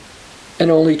and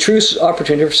only true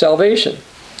opportunity for salvation.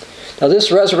 Now,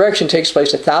 this resurrection takes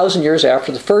place 1,000 years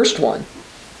after the first one.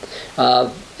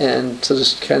 And so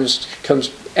this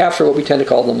comes after what we tend to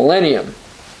call the millennium.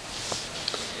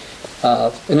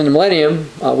 And in the millennium,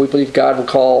 we believe God will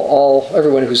call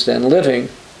everyone who's then living.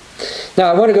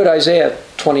 Now, I want to go to Isaiah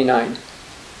 29.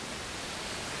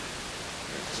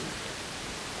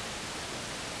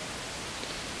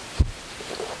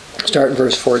 Start in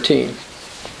verse 14.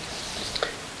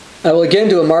 I will again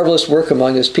do a marvelous work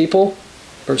among his people.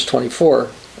 Verse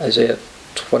 24, Isaiah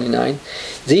 29.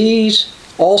 These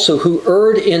also who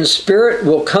erred in spirit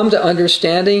will come to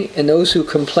understanding, and those who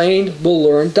complained will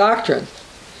learn doctrine.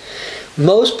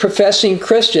 Most professing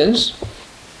Christians,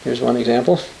 here's one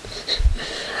example,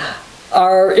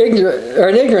 are in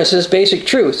ignorance of this basic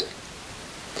truth.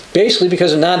 Basically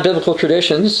because of non-biblical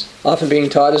traditions often being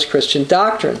taught as Christian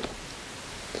doctrine.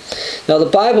 Now, the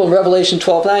Bible in Revelation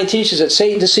 12:9 teaches that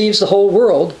Satan deceives the whole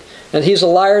world, and he's a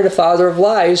liar and a father of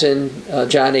lies in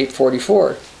John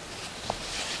 8:44.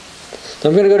 Now,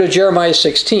 I'm going to go to Jeremiah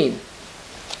 16.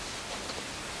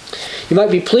 You might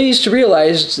be pleased to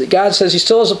realize that God says he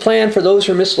still has a plan for those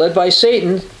who are misled by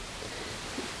Satan,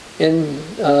 and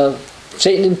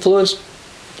Satan influenced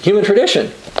human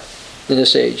tradition in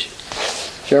this age.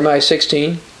 Jeremiah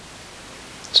 16,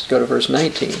 let's go to verse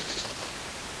 19.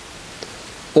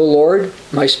 O Lord,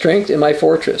 my strength and my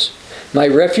fortress, my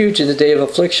refuge in the day of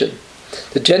affliction.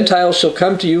 The Gentiles shall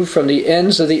come to you from the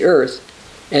ends of the earth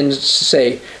and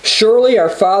say, surely our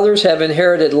fathers have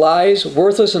inherited lies,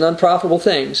 worthless and unprofitable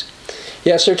things.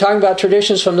 Yes, they're talking about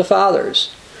traditions from the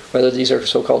fathers, whether these are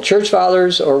so-called church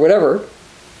fathers or whatever.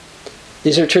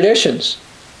 These are traditions.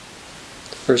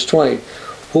 Verse 20.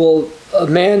 Will a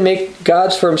man make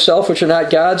gods for himself which are not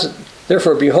gods?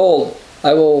 Therefore, behold,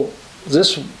 I will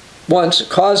this once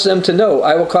cause them to know.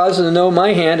 I will cause them to know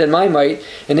my hand and my might,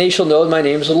 and they shall know that my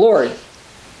name is the Lord.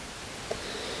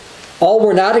 All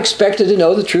were not expected to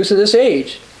know the truth of this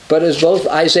age, but as both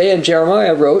Isaiah and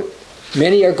Jeremiah wrote,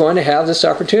 many are going to have this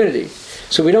opportunity.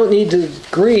 So we don't need to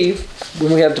grieve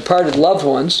when we have departed loved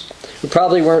ones who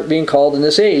probably weren't being called in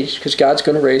this age, because God's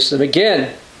going to raise them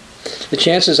again. The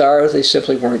chances are they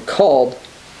simply weren't called.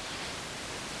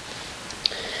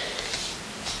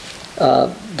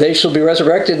 They shall be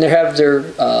resurrected and they have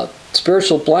their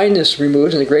spiritual blindness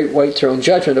removed in the great white throne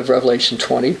judgment of Revelation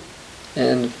 20,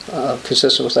 and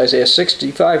consistent with Isaiah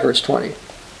 65 verse 20.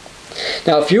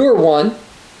 Now, if you are one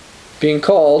being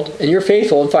called and you're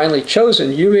faithful and finally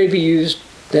chosen, you may be used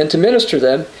then to minister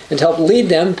them and help lead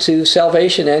them to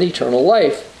salvation and eternal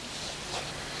life.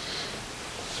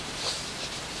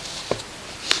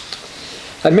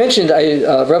 I mentioned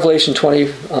Revelation 20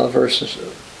 verses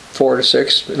 4 to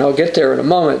 6, and I'll get there in a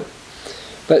moment.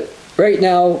 But right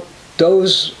now,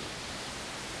 those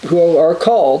who are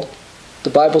called, the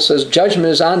Bible says judgment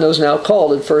is on those now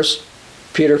called in 1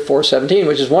 Peter 4:17,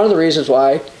 which is one of the reasons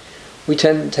why we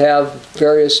tend to have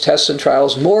various tests and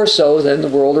trials more so than the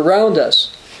world around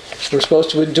us. We're supposed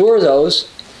to endure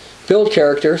those, build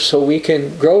character, so we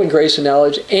can grow in grace and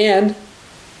knowledge and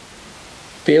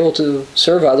be able to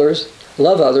serve others,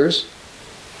 love others,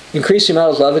 increase the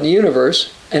amount of love in the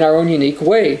universe in our own unique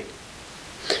way.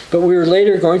 But we are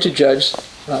later going to judge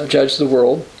the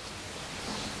world.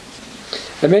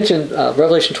 I mentioned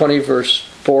Revelation 20 verse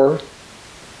 4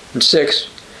 and 6.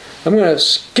 I'm going to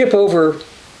skip over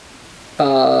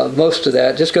most of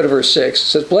that. Just go to verse 6. It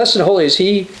says, blessed and holy is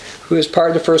he who is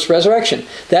part of the first resurrection.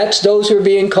 That's those who are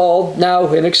being called now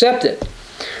and accepted.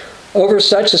 Over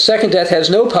such the second death has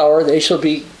no power. They shall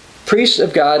be priests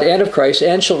of God and of Christ,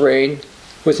 and shall reign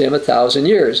with him 1,000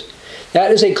 years.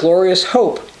 That is a glorious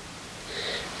hope.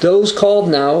 Those called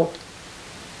now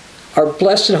are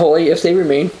blessed and holy if they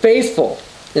remain faithful.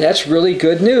 And that's really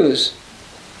good news.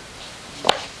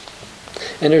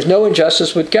 And there's no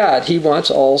injustice with God. He wants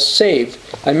all saved.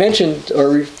 I mentioned or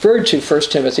referred to 1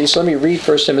 Timothy, so let me read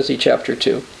 1 Timothy chapter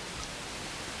 2.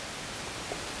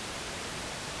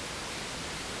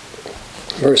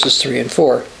 Verses 3 and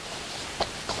 4.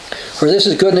 For this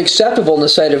is good and acceptable in the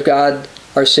sight of God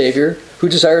our Savior, who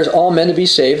desires all men to be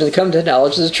saved and to come to the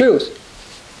knowledge of the truth.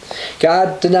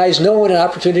 God denies no one an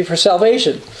opportunity for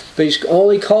salvation, but he's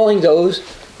only calling those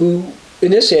who,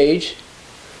 in this age,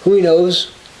 who he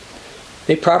knows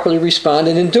may properly respond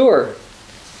and endure.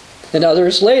 And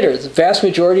others later. The vast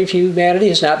majority of humanity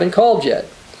has not been called yet.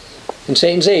 In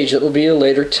Satan's age, it will be a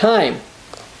later time.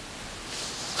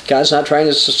 God's not trying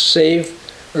to save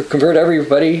or convert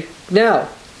everybody now.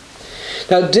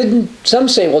 Now, some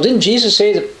say, well, didn't Jesus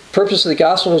say the purpose of the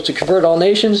gospel was to convert all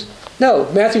nations? No.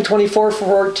 Matthew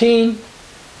 24:14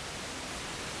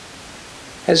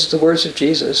 has the words of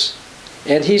Jesus.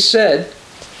 And he said,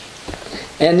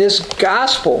 and this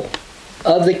gospel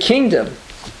of the kingdom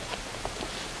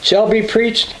shall be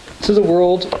preached to the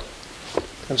world.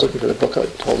 I was looking for the book. I'll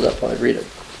hold it up while I read it.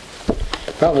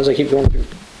 The problem is I keep going through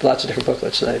lots of different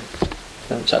booklets, and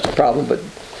it's not a problem, but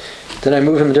then I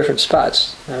move them in different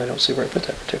spots. Now I don't see where I put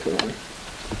that particular one.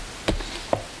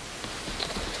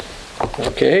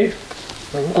 Okay.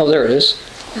 Oh, there it is.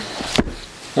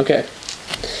 Okay.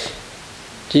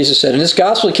 Jesus said, and this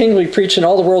gospel of the kingdom will be preached in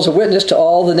all the world as a witness to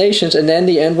all the nations, and then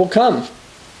the end will come.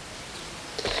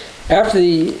 After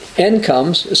the end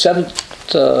comes, the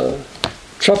seventh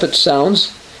trumpet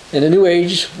sounds, and a new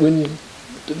age when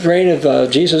the reign of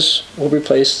Jesus will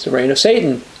replace the reign of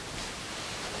Satan.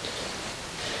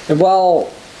 And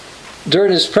while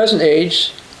during this present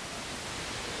age,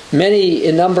 many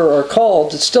in number are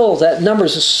called, still that number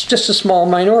is just a small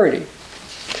minority.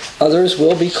 Others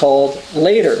will be called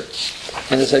later.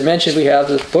 And as I mentioned, we have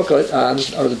the booklet on,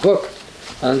 or the book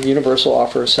on the universal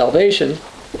offer of salvation,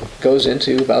 goes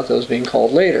into about those being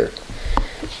called later.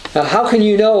 Now, how can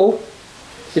you know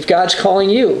if God's calling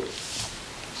you?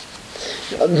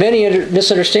 Many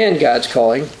misunderstand God's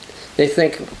calling. They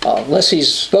think, unless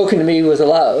he's spoken to me with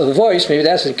a voice, maybe that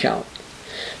doesn't count.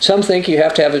 Some think you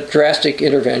have to have a drastic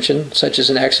intervention, such as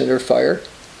an accident or fire.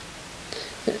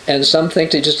 And some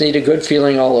think they just need a good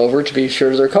feeling all over to be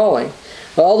sure they're calling.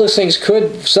 Well, all those things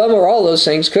could, some or all those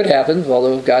things could happen,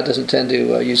 although God doesn't tend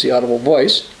to use the audible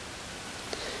voice.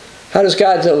 How does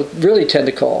God really tend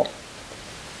to call?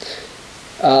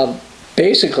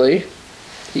 Basically,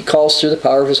 he calls through the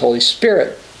power of his Holy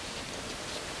Spirit.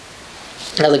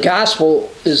 Now, the gospel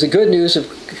is the good news of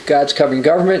God's covering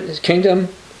government, his kingdom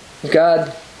of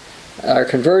God, our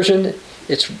conversion.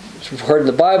 It's recorded in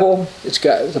the Bible.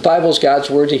 The Bible is God's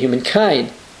word to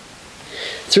humankind.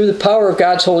 Through the power of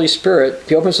God's Holy Spirit,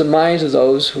 he opens the minds of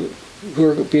those who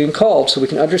are being called so we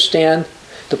can understand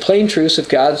the plain truths of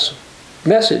God's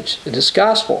message in this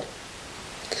gospel.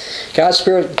 God's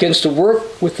Spirit begins to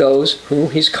work with those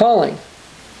whom he's calling.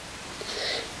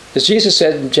 As Jesus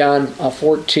said in John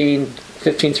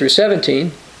 14:15 through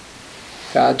 17,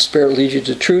 God's Spirit leads you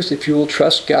to truth if you will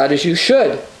trust God as you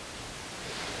should.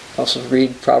 Also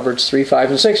read Proverbs 3, 5,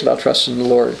 and 6 about trusting the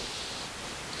Lord.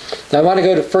 Now I want to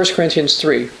go to 1 Corinthians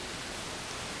 3.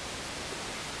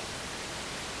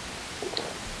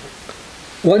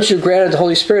 Once you're granted the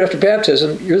Holy Spirit after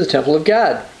baptism, you're the temple of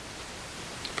God.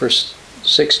 Verse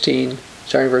 16,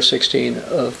 starting verse 16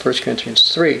 of 1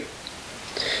 Corinthians 3.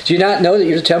 Do you not know that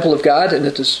you're the temple of God and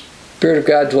that the Spirit of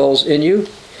God dwells in you?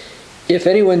 If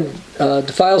anyone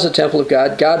defiles the temple of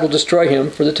God, God will destroy him,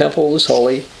 for the temple is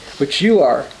holy, which you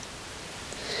are.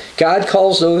 God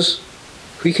calls those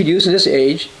who he could use in this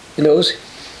age, and those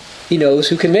he knows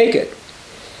who can make it.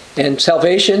 And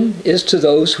salvation is to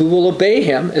those who will obey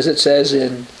him, as it says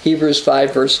in Hebrews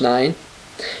 5, verse 9.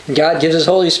 And God gives his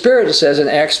Holy Spirit, it says in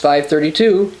Acts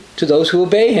 5:32, to those who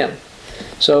obey him.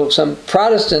 So some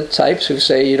Protestant types who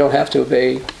say you don't have to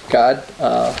obey God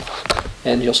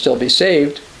and you'll still be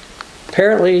saved,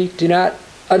 apparently do not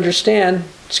understand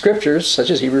scriptures such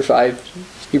as Hebrews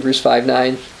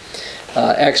 5:9,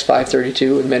 Acts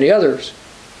 5:32, and many others.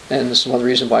 And this is one of the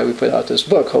reasons why we put out this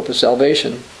book, Hope of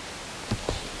Salvation.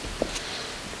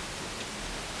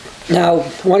 Now,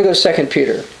 I want to go to 2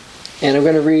 Peter, and I'm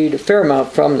going to read a fair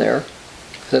amount from there,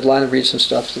 because I'd like to read some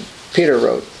stuff that Peter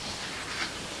wrote.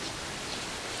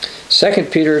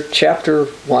 2 Peter chapter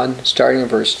 1, starting in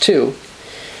verse 2.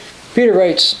 Peter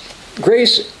writes,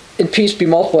 "Grace and peace be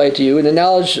multiplied to you in the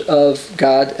knowledge of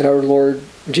God and our Lord,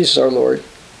 Jesus our Lord,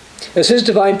 As his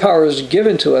divine power has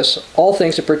given to us all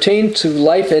things that pertain to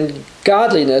life and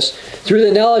godliness through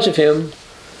the knowledge of him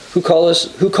who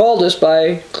called us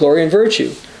by glory and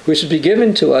virtue, which has been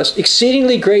given to us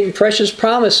exceedingly great and precious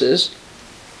promises,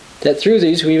 that through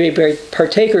these we may be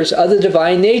partakers of the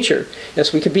divine nature,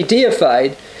 as we could be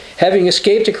deified, having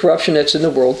escaped the corruption that's in the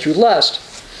world through lust.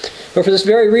 But for this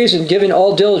very reason, given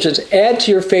all diligence, add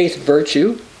to your faith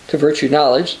virtue, to virtue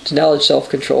knowledge, to knowledge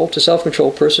self-control, to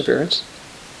self-control perseverance,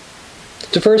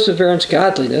 to perseverance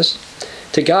godliness,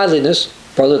 to godliness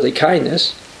brotherly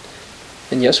kindness,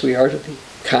 and yes, we are to be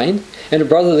kind, and to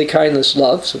brotherly kindness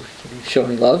love, so we can be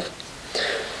showing love.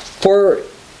 For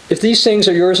if these things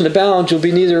are yours and abound, you'll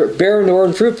be neither barren nor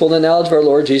unfruitful in the knowledge of our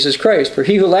Lord Jesus Christ. For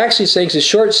he who lacks these things is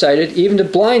short-sighted, even to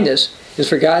blindness, is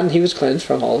forgotten he was cleansed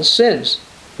from all his sins,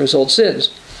 from his old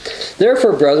sins.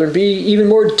 Therefore, brethren, be even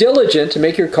more diligent to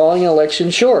make your calling and election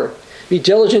sure. Be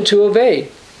diligent to obey.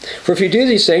 For if you do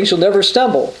these things, you'll never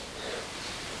stumble.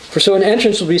 For so an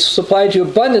entrance will be supplied you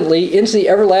abundantly into the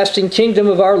everlasting kingdom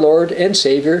of our Lord and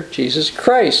Savior, Jesus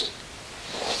Christ.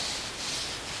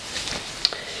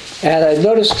 And I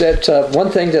noticed that one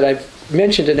thing that I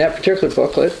mentioned in that particular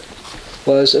booklet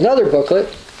was another booklet,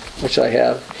 which I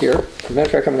have here. As a matter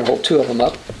of fact, I'm going to hold two of them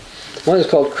up. One is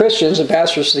called Christians,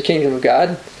 Ambassadors to the Kingdom of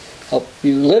God. Help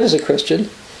you live as a Christian.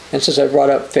 And since I brought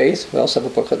up faith, we also have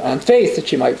a booklet on faith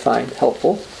that you might find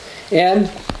helpful. And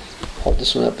hold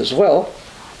this one up as well.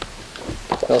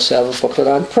 We also have a booklet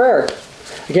on prayer.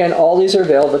 Again, all these are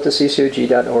available at the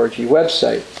ccog.org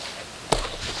website.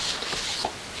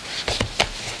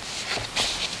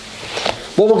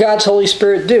 What will God's Holy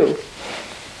Spirit do?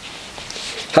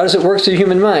 How does it work through the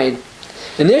human mind?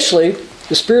 Initially,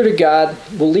 the Spirit of God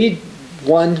will lead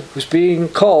one who's being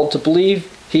called to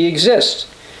believe he exists.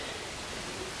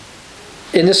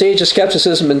 In this age of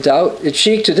skepticism and doubt, it's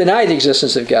chic to deny the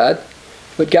existence of God,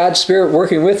 but God's Spirit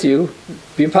working with you, it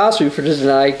would be impossible for you to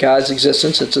deny God's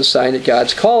existence. It's a sign that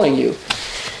God's calling you.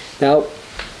 Now,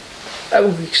 I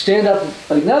will stand up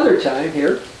another time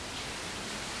here.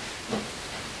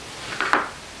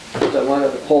 I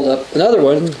want to hold up another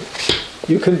one.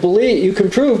 You can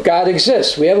prove God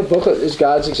exists. We have a booklet, Is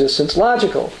God's Existence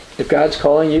Logical? If God's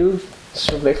calling you, this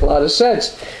will make a lot of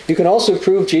sense. You can also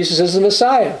prove Jesus is the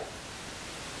Messiah.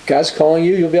 If God's calling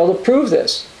you, you'll be able to prove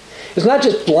this. It's not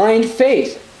just blind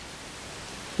faith.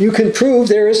 You can prove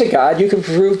there is a God. You can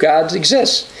prove God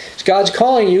exists. If God's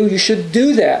calling you, you should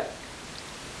do that.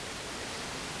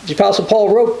 The Apostle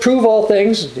Paul wrote, prove all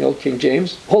things, the old King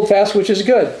James, hold fast which is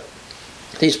good.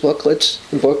 These booklets,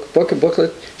 book and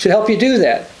booklet, should help you do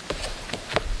that.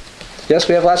 Yes,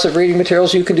 we have lots of reading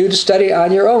materials you can do to study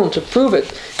on your own to prove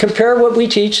it. Compare what we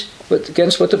teach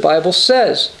against what the Bible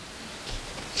says.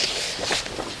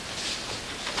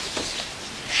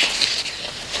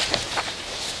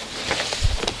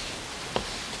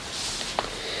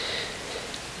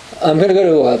 I'm going to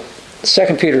go to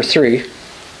 2 Peter 3.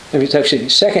 Maybe actually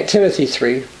 2 Timothy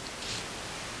 3.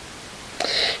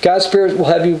 God's Spirit will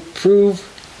have you prove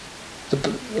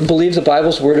and believe the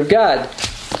Bible's Word of God,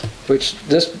 which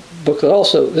this book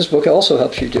also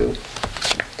helps you do.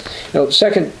 Now,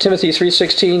 2 Timothy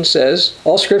 3:16 says,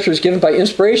 all Scripture is given by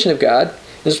inspiration of God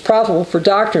and is profitable for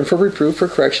doctrine, for reproof, for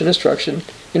correction, instruction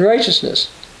in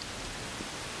righteousness.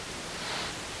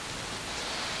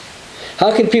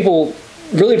 How can people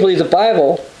really believe the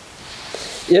Bible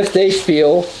if they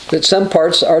feel that some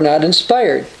parts are not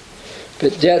inspired?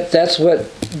 But yet that's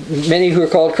what many who are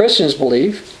called Christians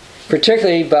believe,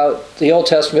 particularly about the Old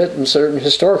Testament and certain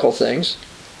historical things.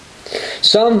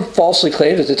 Some falsely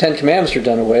claim that the Ten Commandments are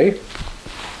done away.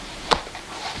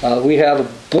 We have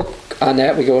a book on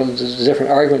that. We go into the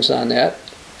different arguments on that.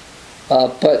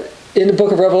 But in the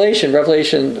book of Revelation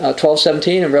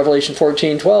 12:17 and Revelation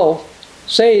 14:12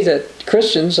 say that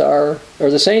Christians or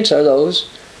the saints are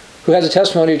those who have the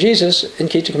testimony of Jesus and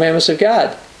keep the commandments of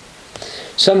God.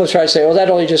 Some will try to say, oh, that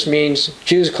only just means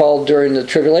Jews called during the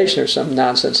tribulation or some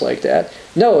nonsense like that.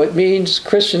 No, it means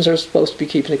Christians are supposed to be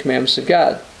keeping the commandments of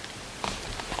God.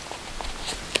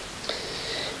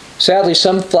 Sadly,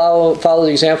 some follow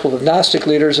the example of Gnostic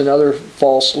leaders and other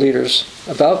false leaders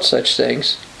about such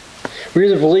things. We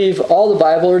either believe all the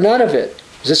Bible or none of it.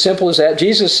 It's as simple as that.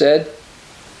 Jesus said,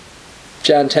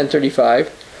 John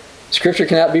 10:35, Scripture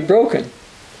cannot be broken.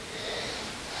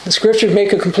 The Scriptures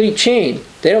make a complete chain.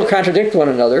 They don't contradict one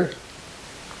another.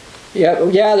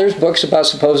 Yeah, there's books about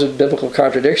supposed biblical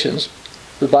contradictions,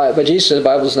 but Jesus said the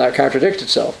Bible does not contradict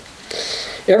itself.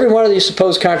 Every one of these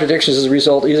supposed contradictions is a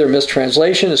result either of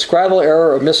mistranslation, a scribal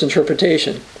error, or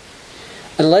misinterpretation.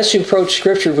 Unless you approach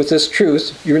Scripture with this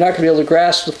truth, you're not going to be able to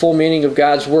grasp the full meaning of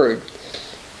God's Word.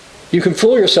 You can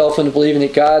fool yourself into believing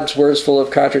that God's word is full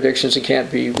of contradictions and can't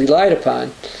be relied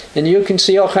upon. And you can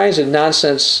see all kinds of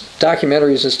nonsense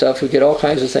documentaries and stuff who get all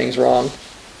kinds of things wrong.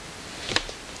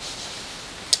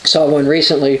 I saw one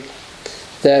recently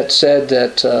that said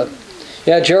that,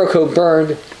 Jericho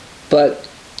burned, but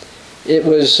it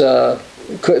was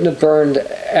couldn't have burned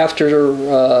after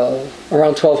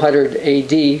around 1200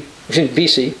 AD,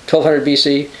 BC, 1200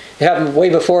 BC. It happened way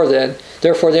before then.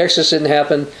 Therefore, the Exodus didn't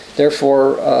happen.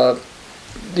 Therefore,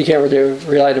 you can't really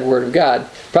rely on the Word of God.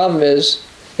 Problem is,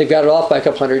 they've got it off by a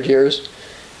couple hundred years,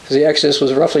 because the Exodus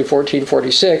was roughly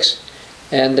 1446,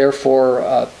 and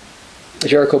therefore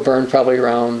Jericho burned probably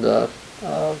around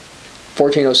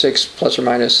 1406 plus or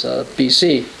minus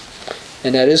BC.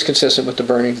 And that is consistent with the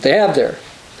burning that they have there.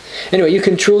 Anyway, you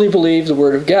can truly believe the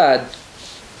Word of God.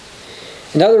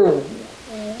 Another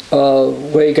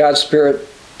way God's Spirit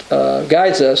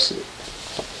guides us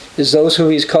is those who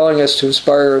He's calling us to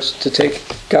inspire us to take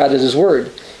God at His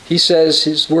Word. He says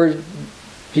His Word,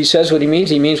 He says what He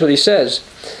means what He says.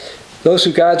 Those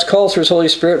who God's called through His Holy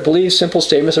Spirit believe simple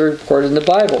statements that are recorded in the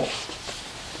Bible.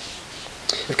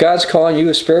 If God's calling you,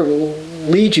 His Spirit will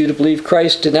lead you to believe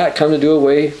Christ did not come to do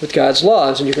away with God's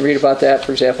laws. And you can read about that,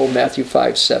 for example, in Matthew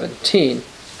 5:17.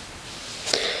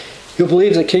 You'll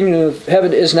believe the kingdom of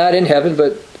heaven is not in heaven,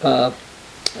 but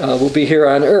will be here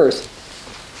on earth.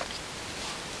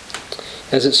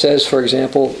 As it says, for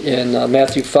example, in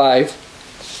Matthew 5,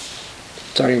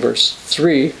 starting verse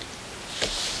 3,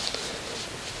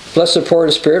 Blessed are the poor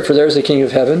in spirit, for theirs is the kingdom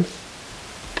of heaven.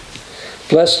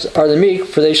 Blessed are the meek,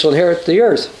 for they shall inherit the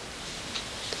earth.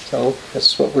 So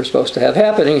that's what we're supposed to have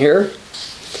happening here.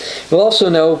 We'll also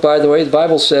know, by the way, the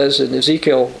Bible says in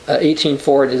Ezekiel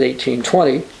 18:4 to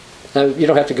 18:20, now you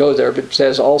don't have to go there, but it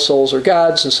says all souls are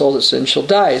God's, and soul that sins shall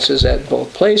die. It says that in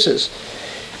both places.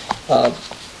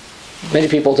 Many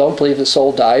people don't believe the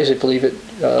soul dies. They believe it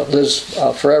lives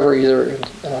forever, either in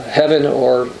heaven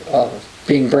or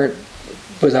being burnt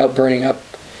without burning up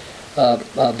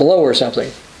below or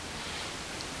something.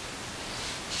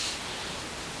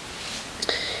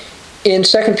 In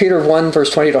 2 Peter 1, verse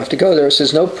 20, you don't have to go there, it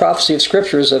says, no prophecy of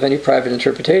Scripture is of any private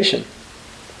interpretation.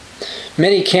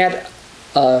 Many can't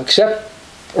accept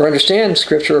or understand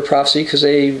Scripture or prophecy because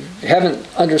they haven't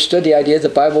understood the idea that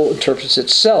the Bible interprets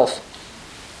itself.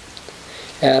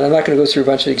 And I'm not going to go through a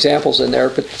bunch of examples in there,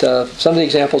 but some of the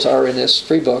examples are in this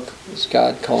free book, Is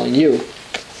God Calling You?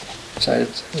 So I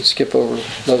skip over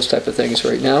those type of things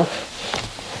right now.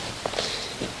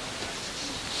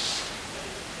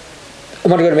 I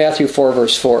want to go to Matthew 4,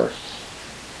 verse 4.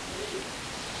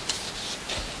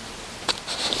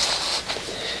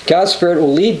 God's Spirit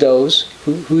will lead those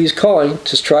who He's calling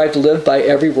to strive to live by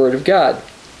every word of God.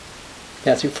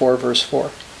 Matthew 4, verse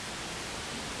 4.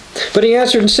 But He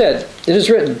answered and said, It is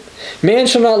written, Man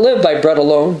shall not live by bread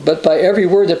alone, but by every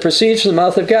word that proceeds from the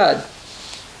mouth of God.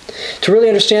 To really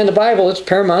understand the Bible, it's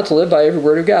paramount to live by every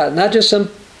word of God, not just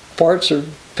some parts or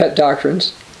pet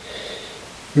doctrines.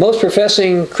 Most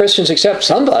professing Christians accept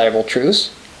some Bible truths,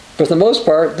 but for the most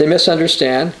part, they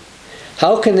misunderstand.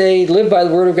 How can they live by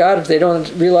the Word of God if they don't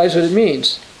realize what it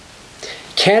means?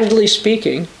 Candidly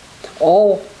speaking,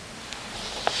 all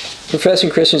professing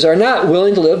Christians are not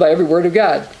willing to live by every word of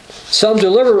God. Some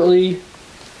deliberately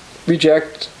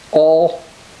reject all,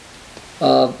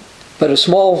 but a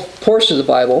small portion of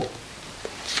the Bible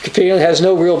has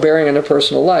no real bearing on their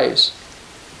personal lives.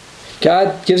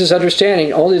 God gives us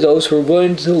understanding only those who are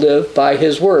willing to live by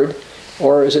His Word,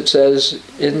 or as it says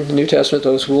in the New Testament,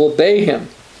 those who will obey Him.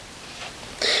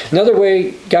 Another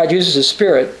way God uses His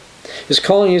Spirit is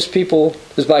calling His people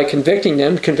is by convicting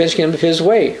them, convincing them of His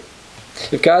way.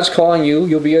 If God's calling you,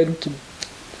 you'll be able to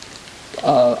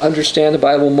understand the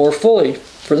Bible more fully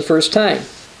for the first time.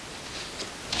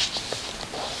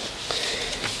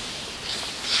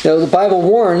 Now, the Bible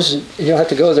warns, you don't have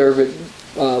to go there, but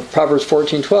Proverbs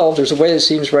 14:12, there's a way that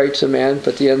seems right to man,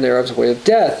 but the end thereof is a way of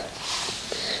death.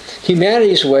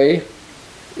 Humanity's way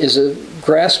is a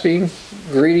grasping,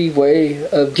 greedy way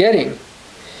of getting.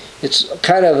 It's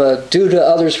kind of a do to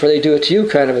others for they do it to you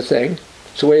kind of a thing.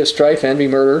 It's a way of strife, envy,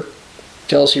 murder,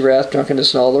 jealousy, wrath,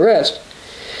 drunkenness, and all the rest.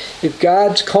 If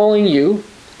God's calling you,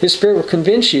 His Spirit will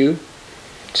convince you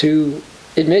to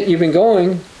admit you've been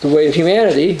going the way of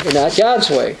humanity and not God's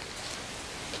way.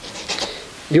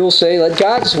 You'll say, let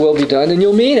God's will be done, and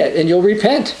you'll mean it, and you'll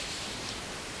repent.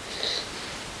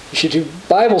 You should do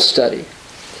Bible study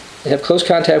and have close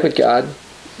contact with God.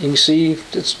 You can see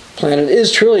this planet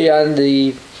is truly on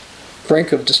the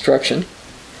brink of destruction,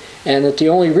 and that the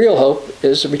only real hope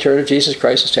is the return of Jesus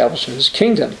Christ establishing His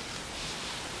kingdom.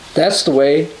 That's the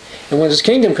way, and when His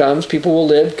kingdom comes, people will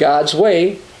live God's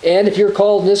way And if you're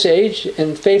called in this age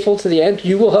and faithful to the end,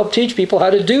 you will help teach people how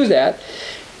to do that.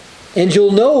 And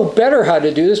you'll know better how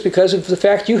to do this because of the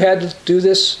fact you had to do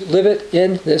this, live it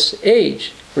in this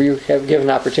age, where you have given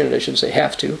an opportunity. I shouldn't say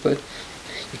have to, but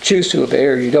you choose to obey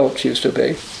or you don't choose to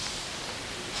obey.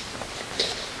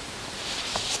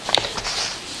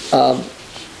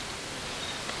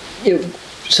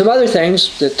 Some other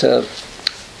things that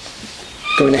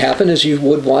going to happen is you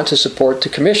would want to support the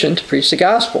commission to preach the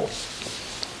gospel.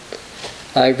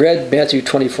 I read Matthew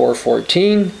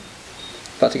 24:14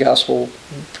 about the gospel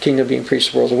kingdom being preached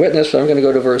to the world as a witness, but I'm going to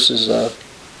go to verses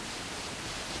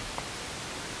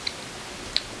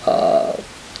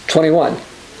 21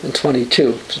 and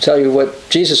 22 to tell you what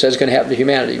Jesus says is going to happen to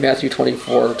humanity. Matthew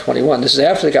 24:21. This is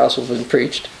after the gospel has been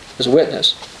preached as a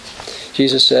witness.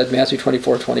 Jesus said, Matthew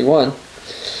 24:21,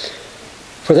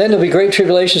 "For then there will be great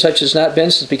tribulation such as has not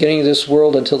been since the beginning of this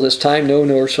world until this time, no,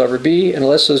 nor shall ever be. And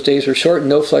unless those days are shortened,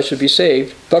 no flesh will be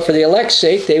saved. But for the elect's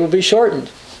sake, they will be shortened."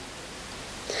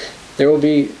 There will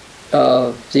be,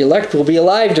 the elect will be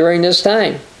alive during this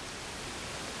time.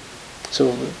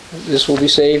 So this will be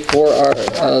saved for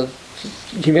our,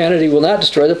 humanity will not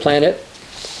destroy the planet.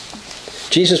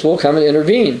 Jesus will come and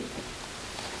intervene.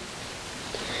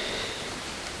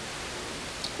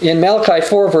 In Malachi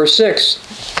 4 verse 6,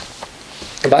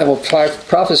 the Bible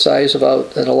prophesies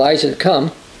about an Elijah to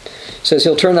come. It says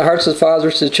he'll turn the hearts of the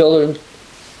fathers to the children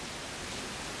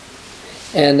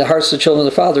and the hearts of the children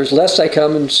of the fathers, lest I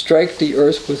come and strike the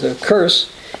earth with a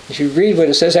curse. If you read what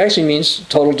it says, it actually means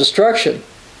total destruction.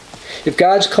 If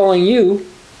God's calling you,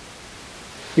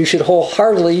 you should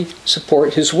wholeheartedly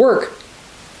support His work.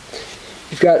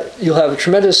 You'll have a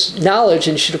tremendous knowledge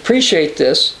and you should appreciate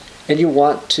this, and you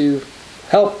want to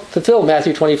help fulfill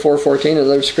Matthew 24:14 and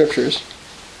other scriptures.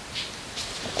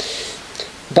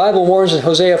 The Bible warns in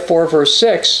Hosea 4 verse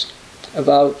 6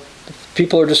 about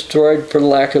people are destroyed for the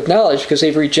lack of knowledge because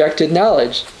they've rejected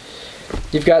knowledge.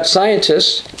 You've got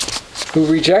scientists who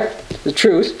reject the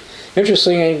truth.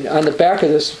 Interestingly, on the back of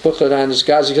this booklet on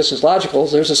God's Existence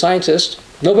Logicals, there's a scientist,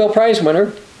 Nobel Prize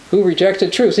winner, who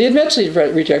rejected truth. He admits he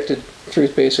rejected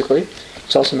truth, basically.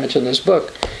 It's also mentioned in this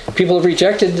book. People have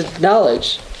rejected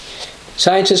knowledge.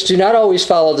 Scientists do not always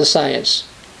follow the science.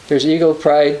 There's ego,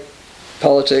 pride,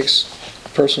 politics,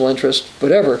 personal interest,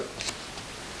 whatever.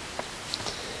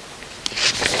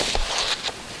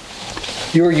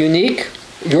 You're unique.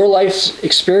 Your life's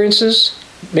experiences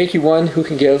make you one who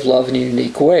can give love in a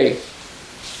unique way.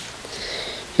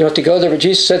 You don't have to go there, but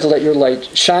Jesus said to let your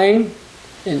light shine,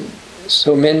 and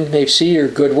so men may see your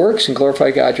good works and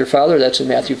glorify God your Father. That's in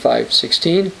Matthew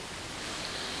 5:16.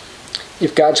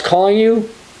 If God's calling you,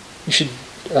 you should,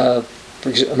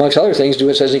 amongst other things, do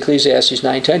what it says in Ecclesiastes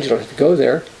 9:10. You don't have to go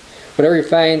there. Whatever your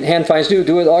hand finds to do,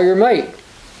 do it with all your might.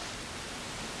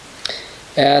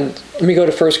 And let me go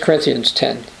to 1 Corinthians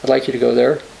 10. I'd like you to go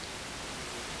there.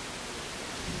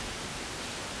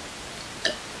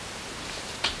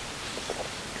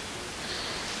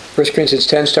 First Corinthians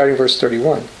 10, starting verse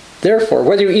 31. "Therefore,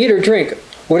 whether you eat or drink,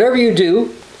 whatever you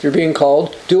do, if you're being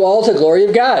called, do all to the glory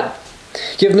of God.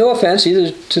 Give no offense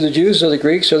either to the Jews or the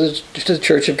Greeks or to the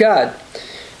church of God.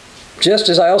 Just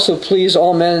as I also please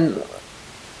all men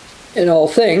in all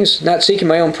things, not seeking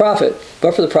my own profit,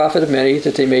 but for the profit of many,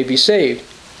 that they may be saved."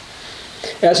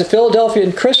 As a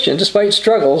Philadelphian Christian, despite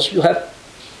struggles, you'll have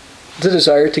the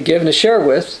desire to give and to share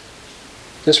with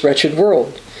this wretched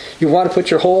world. You want to put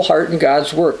your whole heart in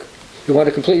God's work. You want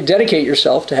to completely dedicate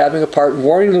yourself to having a part in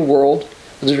warning the world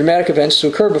of the dramatic events to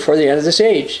occur before the end of this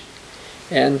age,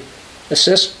 and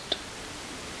assist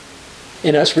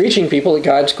in us reaching people that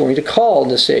God's going to call in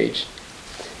this age.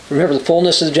 Remember, the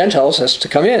fullness of the Gentiles has to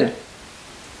come in.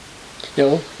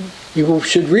 You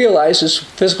should realize this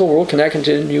physical world cannot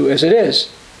continue as it is.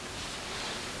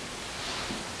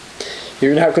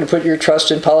 You're not going to put your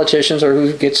trust in politicians or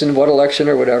who gets in what election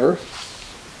or whatever.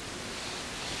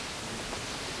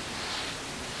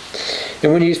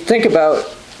 And when you think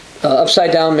about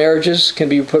upside down marriages can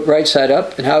be put right side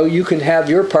up, and how you can have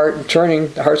your part in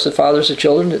turning the hearts of fathers to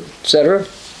children, etc.,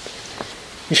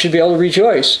 you should be able to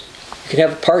rejoice. You can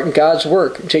have a part in God's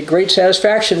work and take great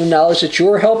satisfaction in the knowledge that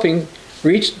you're helping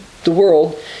reach the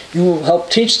world. You will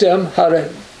help teach them how to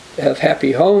have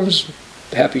happy homes,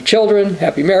 happy children,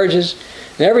 happy marriages,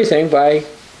 and everything by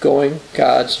going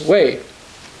God's way.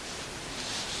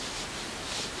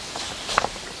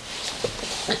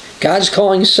 God's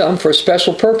calling some for a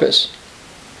special purpose,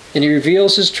 and He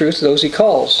reveals His truth to those He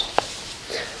calls.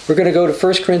 We're going to go to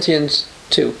 1 Corinthians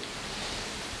 2.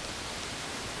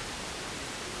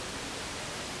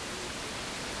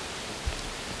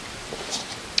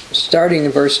 Starting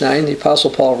in verse 9, the Apostle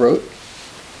Paul wrote,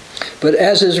 But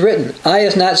as is written, eye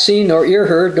has not seen, nor ear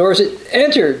heard, nor has it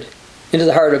entered into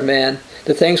the heart of man,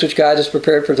 the things which God has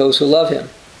prepared for those who love him.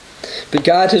 But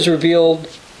God has revealed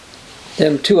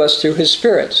them to us through his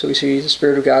Spirit. So we see the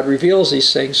Spirit of God reveals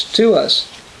these things to us.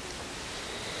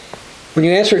 When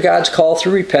you answer God's call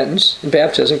through repentance and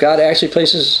baptism, God actually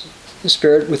places the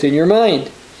Spirit within your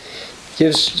mind.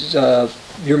 Gives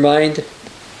your mind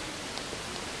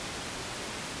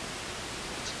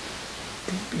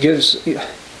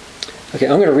Okay,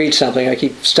 I'm going to read something. I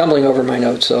keep stumbling over my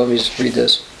notes, so let me just read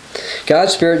this.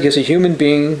 God's Spirit gives a human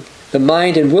being the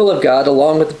mind and will of God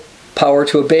along with the power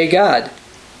to obey God.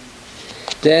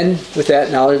 Then, with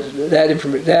that knowledge,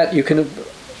 that you can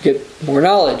get more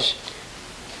knowledge.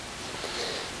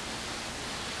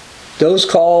 Those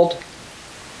called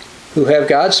who have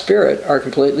God's Spirit are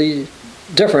completely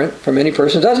different from any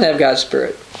person who doesn't have God's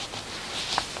Spirit.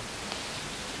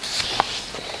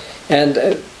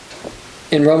 And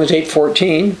in Romans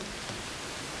 8:14,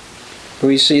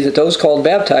 we see that those called and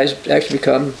baptized actually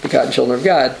become begotten children of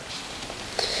God.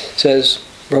 It says,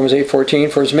 Romans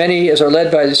 8:14, for as many as are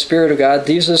led by the Spirit of God,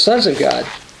 these are the sons of God.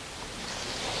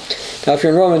 Now if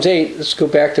you're in Romans 8, let's go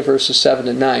back to verses 7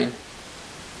 and 9.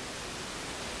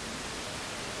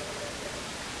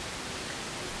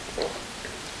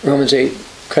 Romans 8,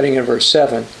 cutting in verse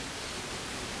 7.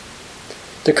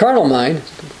 The carnal mind,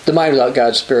 the mind without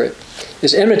God's Spirit,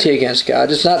 is enmity against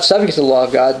God. It's not subject to the law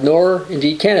of God, nor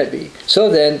indeed can it be. So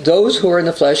then, those who are in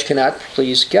the flesh cannot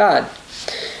please God.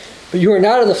 But you are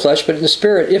not in the flesh, but in the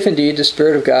Spirit, if indeed the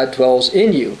Spirit of God dwells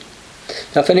in you.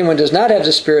 Now, if anyone does not have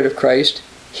the Spirit of Christ,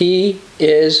 he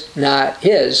is not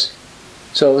his.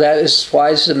 So that is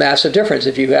why it's a massive difference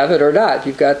if you have it or not. If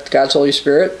you've got God's Holy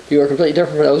Spirit, you are completely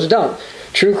different from those who don't.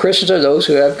 True Christians are those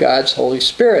who have God's Holy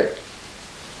Spirit.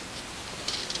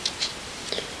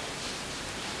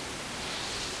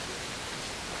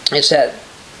 It's that's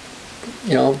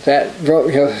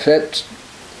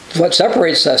what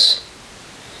separates us,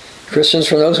 Christians,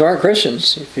 from those who aren't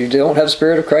Christians. If you don't have the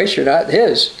Spirit of Christ, you're not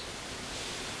his.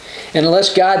 And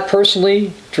unless God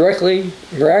personally, directly,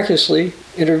 miraculously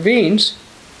intervenes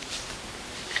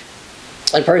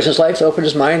in a person's life to open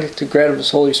his mind to grant him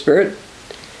his Holy Spirit,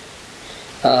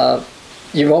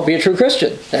 you won't be a true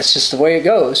Christian. That's just the way it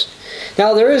goes.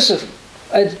 Now, there is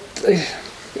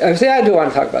I do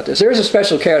want to talk about this. There is a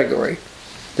special category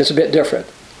that's a bit different.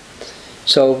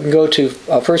 So we can go to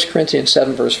 1 Corinthians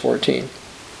 7, verse 14.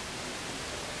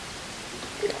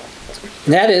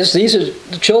 And that is, these are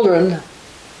the children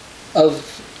of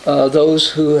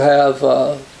those who have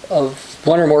of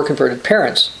one or more converted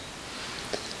parents.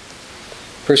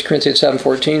 1 Corinthians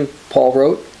 7:14, Paul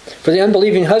wrote, for the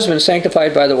unbelieving husband is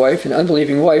sanctified by the wife, and the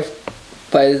unbelieving wife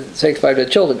sanctified by the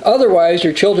children. Otherwise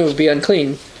your children would be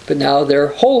unclean, but now they're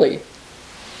holy.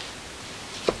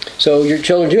 So your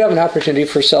children do have an opportunity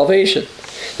for salvation.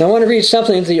 Now I want to read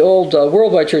something that the old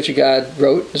Worldwide Church of God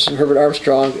wrote. This is Herbert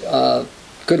Armstrong,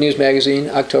 Good News Magazine,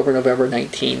 October, November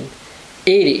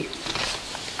 1980.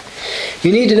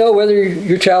 You need to know whether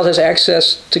your child has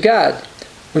access to God.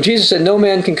 When Jesus said, no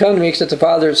man can come to me except the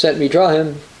Father that sent me draw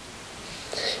him,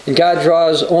 and God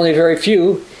draws only very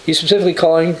few, he's specifically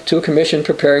calling to a commission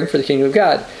preparing for the kingdom of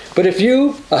God. But if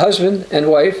you, a husband and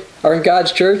wife, are in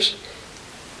God's church,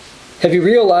 have you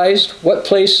realized that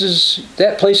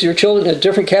places your children in a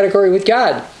different category with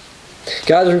God?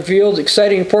 God has revealed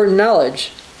exciting, important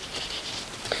knowledge.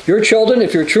 Your children,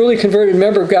 if you're a truly converted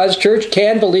member of God's church,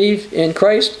 can believe in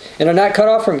Christ and are not cut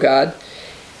off from God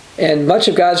and much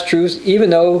of God's truth, even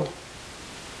though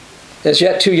as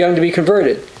yet too young to be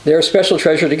converted. They're a special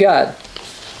treasure to God.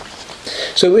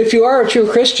 So if you are a true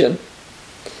Christian,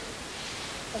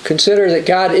 consider that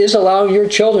God is allowing your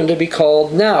children to be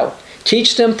called now.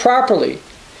 Teach them properly.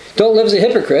 Don't live as a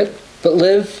hypocrite, but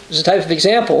live as a type of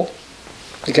example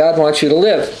that God wants you to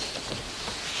live.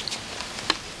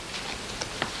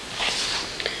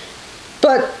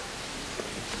 But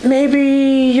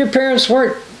maybe your parents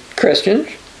weren't Christians.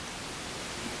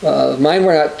 Mine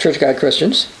were not Church of God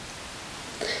Christians.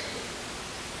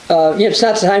 It's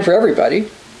not the time for everybody.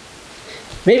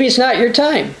 Maybe it's not your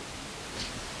time.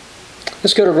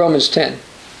 Let's go to Romans 10.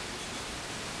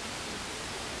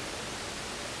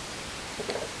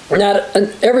 Not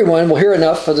everyone will hear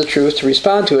enough of the truth to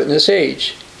respond to it in this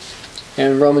age.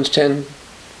 And Romans 10,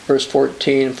 verse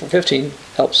 14 and 15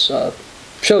 helps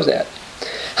show that.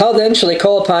 How then shall they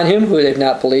call upon him who they have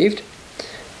not believed?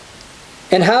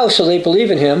 And how shall they believe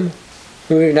in him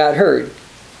whom they have not heard?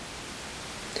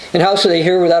 And how shall they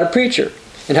hear without a preacher?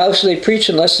 And how shall they preach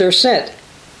unless they're sent?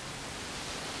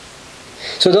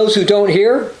 So those who don't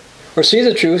hear or see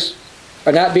the truth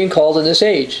are not being called in this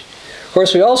age. Of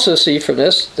course, we also see from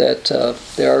this that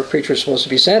there are preachers supposed to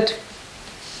be sent,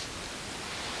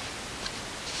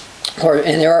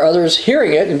 and there are others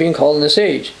hearing it and being called in this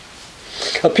age.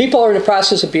 People are in the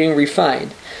process of being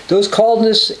refined. Those called in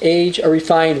this age are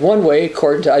refined one way,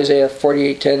 according to Isaiah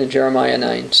 48:10 and Jeremiah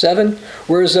 9:7,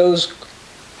 whereas those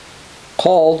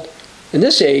called in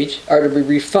this age are to be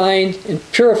refined and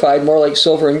purified more like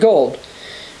silver and gold.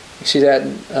 You see that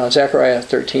in Zechariah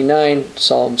 13:9,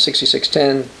 Psalm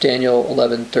 66:10, Daniel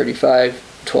 11:35,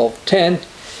 12:10,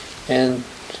 and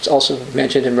it's also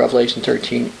mentioned in Revelation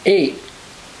 13:8.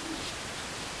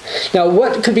 Now,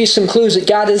 what could be some clues that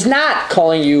God is not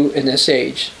calling you in this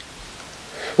age?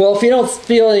 Well, if you don't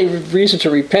feel any reason to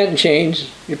repent and change,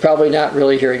 you're probably not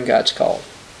really hearing God's call.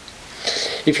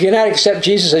 If you cannot accept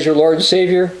Jesus as your Lord and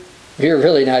Savior, you're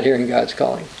really not hearing God's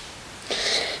calling.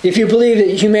 If you believe that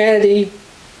humanity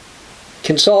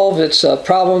can solve its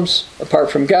problems apart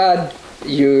from God,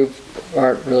 you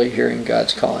aren't really hearing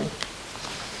God's calling.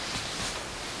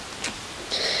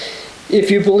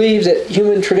 If you believe that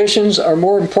human traditions are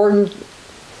more important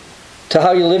to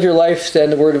how you live your life than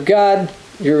the Word of God,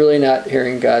 you're really not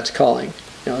hearing God's calling.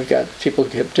 You know, we've got people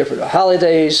who have different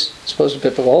holidays, supposed to be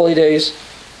biblical holy days,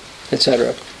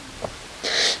 etc.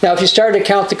 Now, if you start to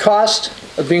count the cost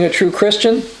of being a true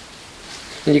Christian,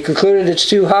 and you concluded it's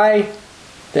too high,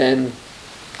 then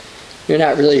you're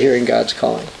not really hearing God's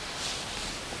calling.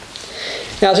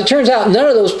 Now, as it turns out, none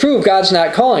of those prove God's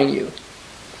not calling you.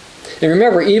 And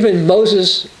remember, even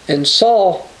Moses and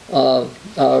Saul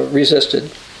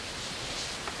resisted.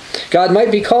 God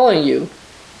might be calling you,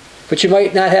 but you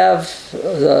might not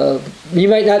you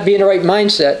might not be in the right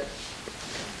mindset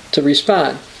to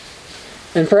respond.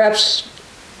 And perhaps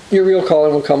your real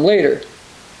calling will come later.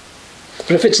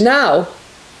 But if it's now,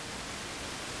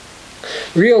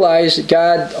 realize that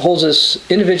God holds us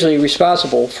individually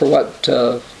responsible for what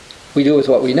we do with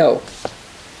what we know.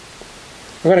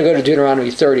 We're going to go to Deuteronomy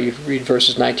 30, read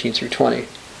verses 19 through 20.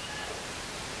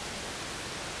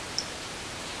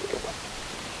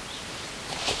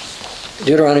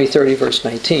 Deuteronomy 30, verse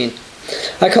 19.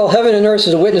 I call heaven and earth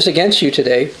as a witness against you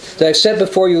today, that I have set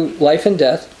before you life and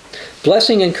death,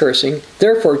 blessing and cursing.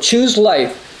 Therefore choose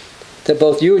life, that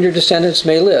both you and your descendants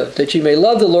may live, that you may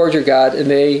love the Lord your God,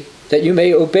 and that you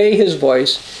may obey his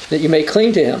voice, that you may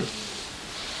cling to him.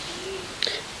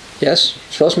 Yes,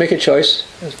 you're supposed to make a choice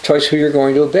who you're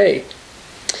going to obey.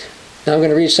 Now I'm going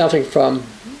to read something from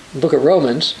the book of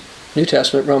Romans, New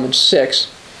Testament, Romans 6,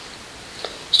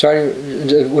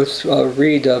 starting with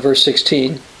read verse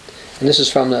 16, and this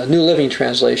is from the New Living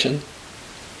Translation.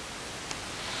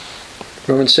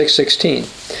 Romans 6:16.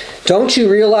 Don't you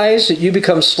realize that you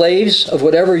become slaves of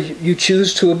whatever you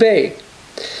choose to obey?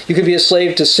 You can be a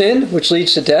slave to sin, which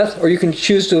leads to death, or you can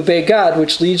choose to obey God,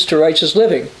 which leads to righteous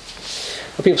living.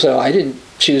 Well, people say, oh, I didn't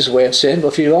choose the way of sin.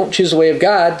 Well, if you don't choose the way of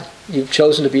God, you've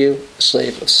chosen to be a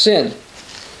slave of sin.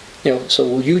 So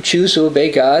will you choose to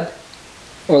obey God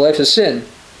or a life of sin?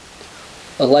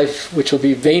 A life which will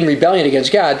be vain rebellion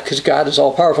against God, because God is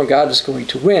all-powerful and God is going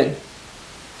to win.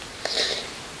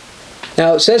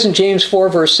 Now, it says in James 4,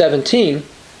 verse 17,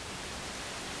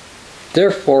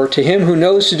 therefore, to him who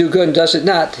knows to do good and does it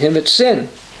not, to him it's sin.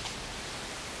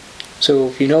 So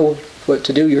if you know what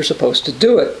to do, you're supposed to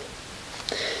do it.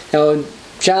 Now, in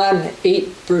John 8,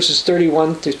 verses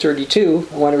 31 through 32,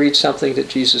 I want to read something that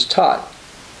Jesus taught.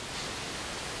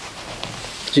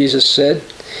 Jesus said,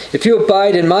 if you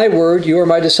abide in my word, you are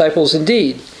my disciples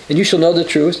indeed, and you shall know the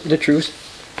truth, and the truth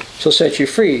shall set you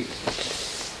free.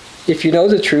 If you know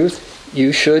the truth,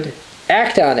 you should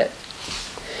act on it.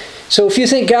 So if you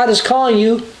think God is calling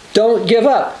you, don't give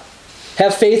up.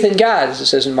 Have faith in God, as it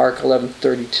says in Mark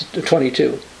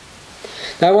 11:22.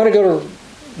 Now I want to go to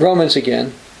Romans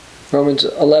again. Romans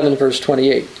 11, verse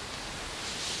 28.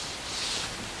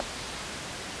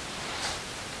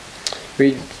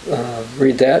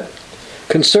 Read that.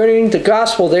 Concerning the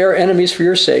gospel, they are enemies for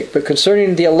your sake, but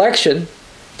concerning the election,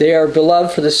 they are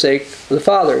beloved for the sake of the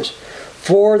fathers.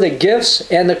 For the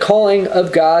gifts and the calling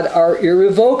of God are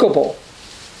irrevocable.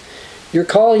 Your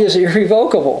calling is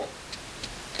irrevocable.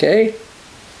 Okay?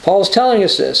 Paul's telling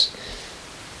us this.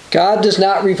 God does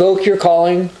not revoke your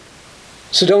calling,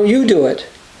 so don't you do it.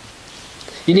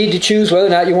 You need to choose whether or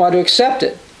not you want to accept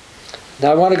it.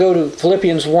 Now I want to go to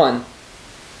Philippians 1.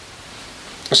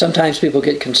 Sometimes people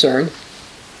get concerned,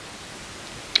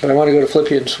 but I want to go to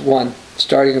Philippians 1,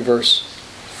 starting in verse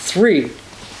 3.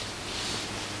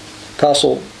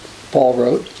 Apostle Paul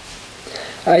wrote,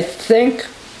 I thank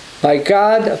my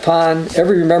God upon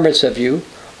every remembrance of you,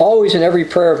 always in every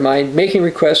prayer of mine, making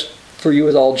request for you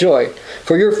with all joy,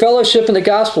 for your fellowship in the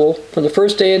gospel from the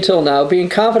first day until now, being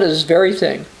confident of this very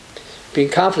thing, being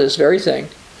confident of this very thing.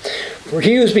 For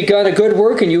he who's begun a good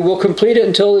work in you will complete it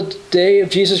until the day of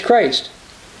Jesus Christ.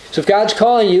 So if God's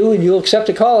calling you and you'll accept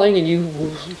the calling and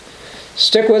you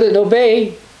stick with it and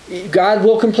obey, God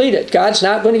will complete it. God's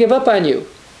not going to give up on you.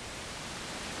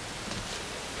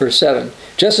 Verse 7.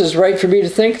 Just as right for me to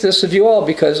think this of you all,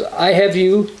 because I have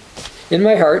you in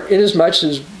my heart, inasmuch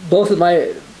as both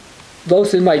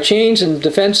in my chains and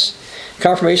defense,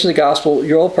 confirmation of the gospel,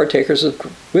 you're all partakers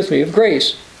with me of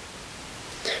grace.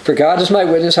 For God is my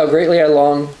witness how greatly I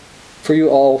long for you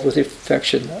all with the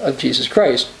affection of Jesus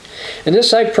Christ. And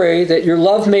this I pray, that your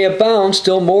love may abound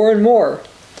still more and more.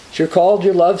 As you're called,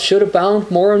 your love should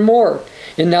abound more and more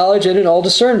in knowledge and in all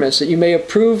discernments, that you may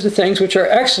approve the things which are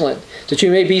excellent, that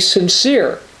you may be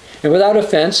sincere and without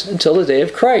offense until the day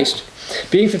of Christ,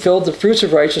 being fulfilled the fruits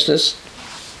of righteousness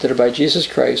that are by Jesus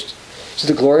Christ, to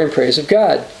the glory and praise of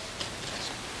God.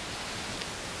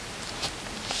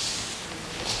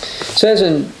 It says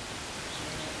in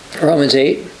Romans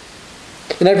 8,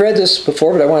 and I've read this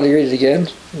before, but I want to read it again,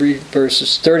 read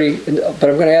verses 30, but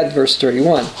I'm going to add verse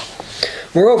 31.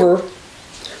 Moreover,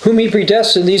 whom he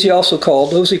predestined, these he also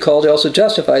called. Those he called, he also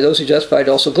justified. Those he justified,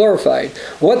 also glorified.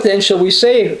 What then shall we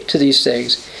say to these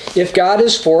things? If God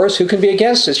is for us, who can be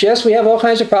against us? Yes, we have all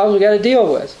kinds of problems we've got to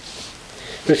deal with.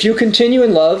 But if you continue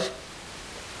in love,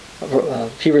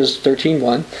 Hebrews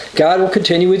 13:1, God will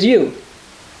continue with you.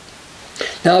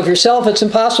 Now of yourself it's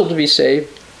impossible to be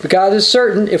saved, but God is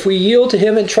certain if we yield to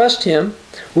him and trust him,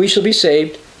 we shall be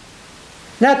saved,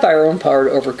 not by our own power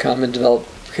to overcome and develop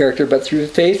character, but through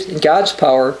faith in God's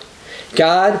power.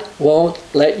 God won't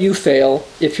let you fail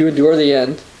if you endure the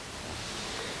end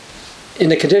in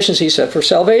the conditions he set for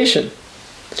salvation.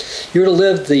 You're to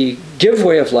live the give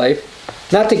way of life,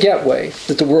 not the get way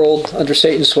that the world under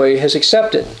Satan's sway has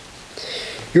accepted.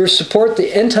 You're to support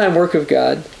the end time work of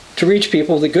God to reach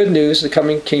people with the good news of the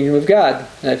coming kingdom of God.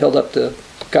 And I've held up the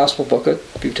gospel booklet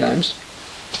a few times.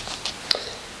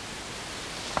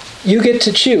 You get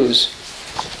to choose.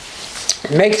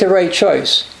 Make the right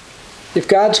choice. If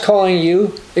God's calling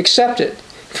you, accept it.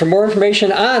 For more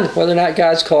information on whether or not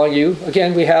God's calling you,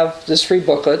 again, we have this free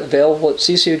booklet available at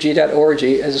ccog.org,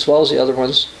 as well as the other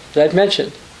ones that I've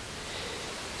mentioned.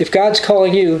 If God's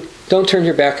calling you, don't turn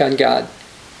your back on God.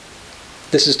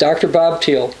 This is Dr. Bob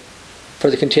Thiel for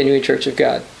the Continuing Church of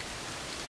God.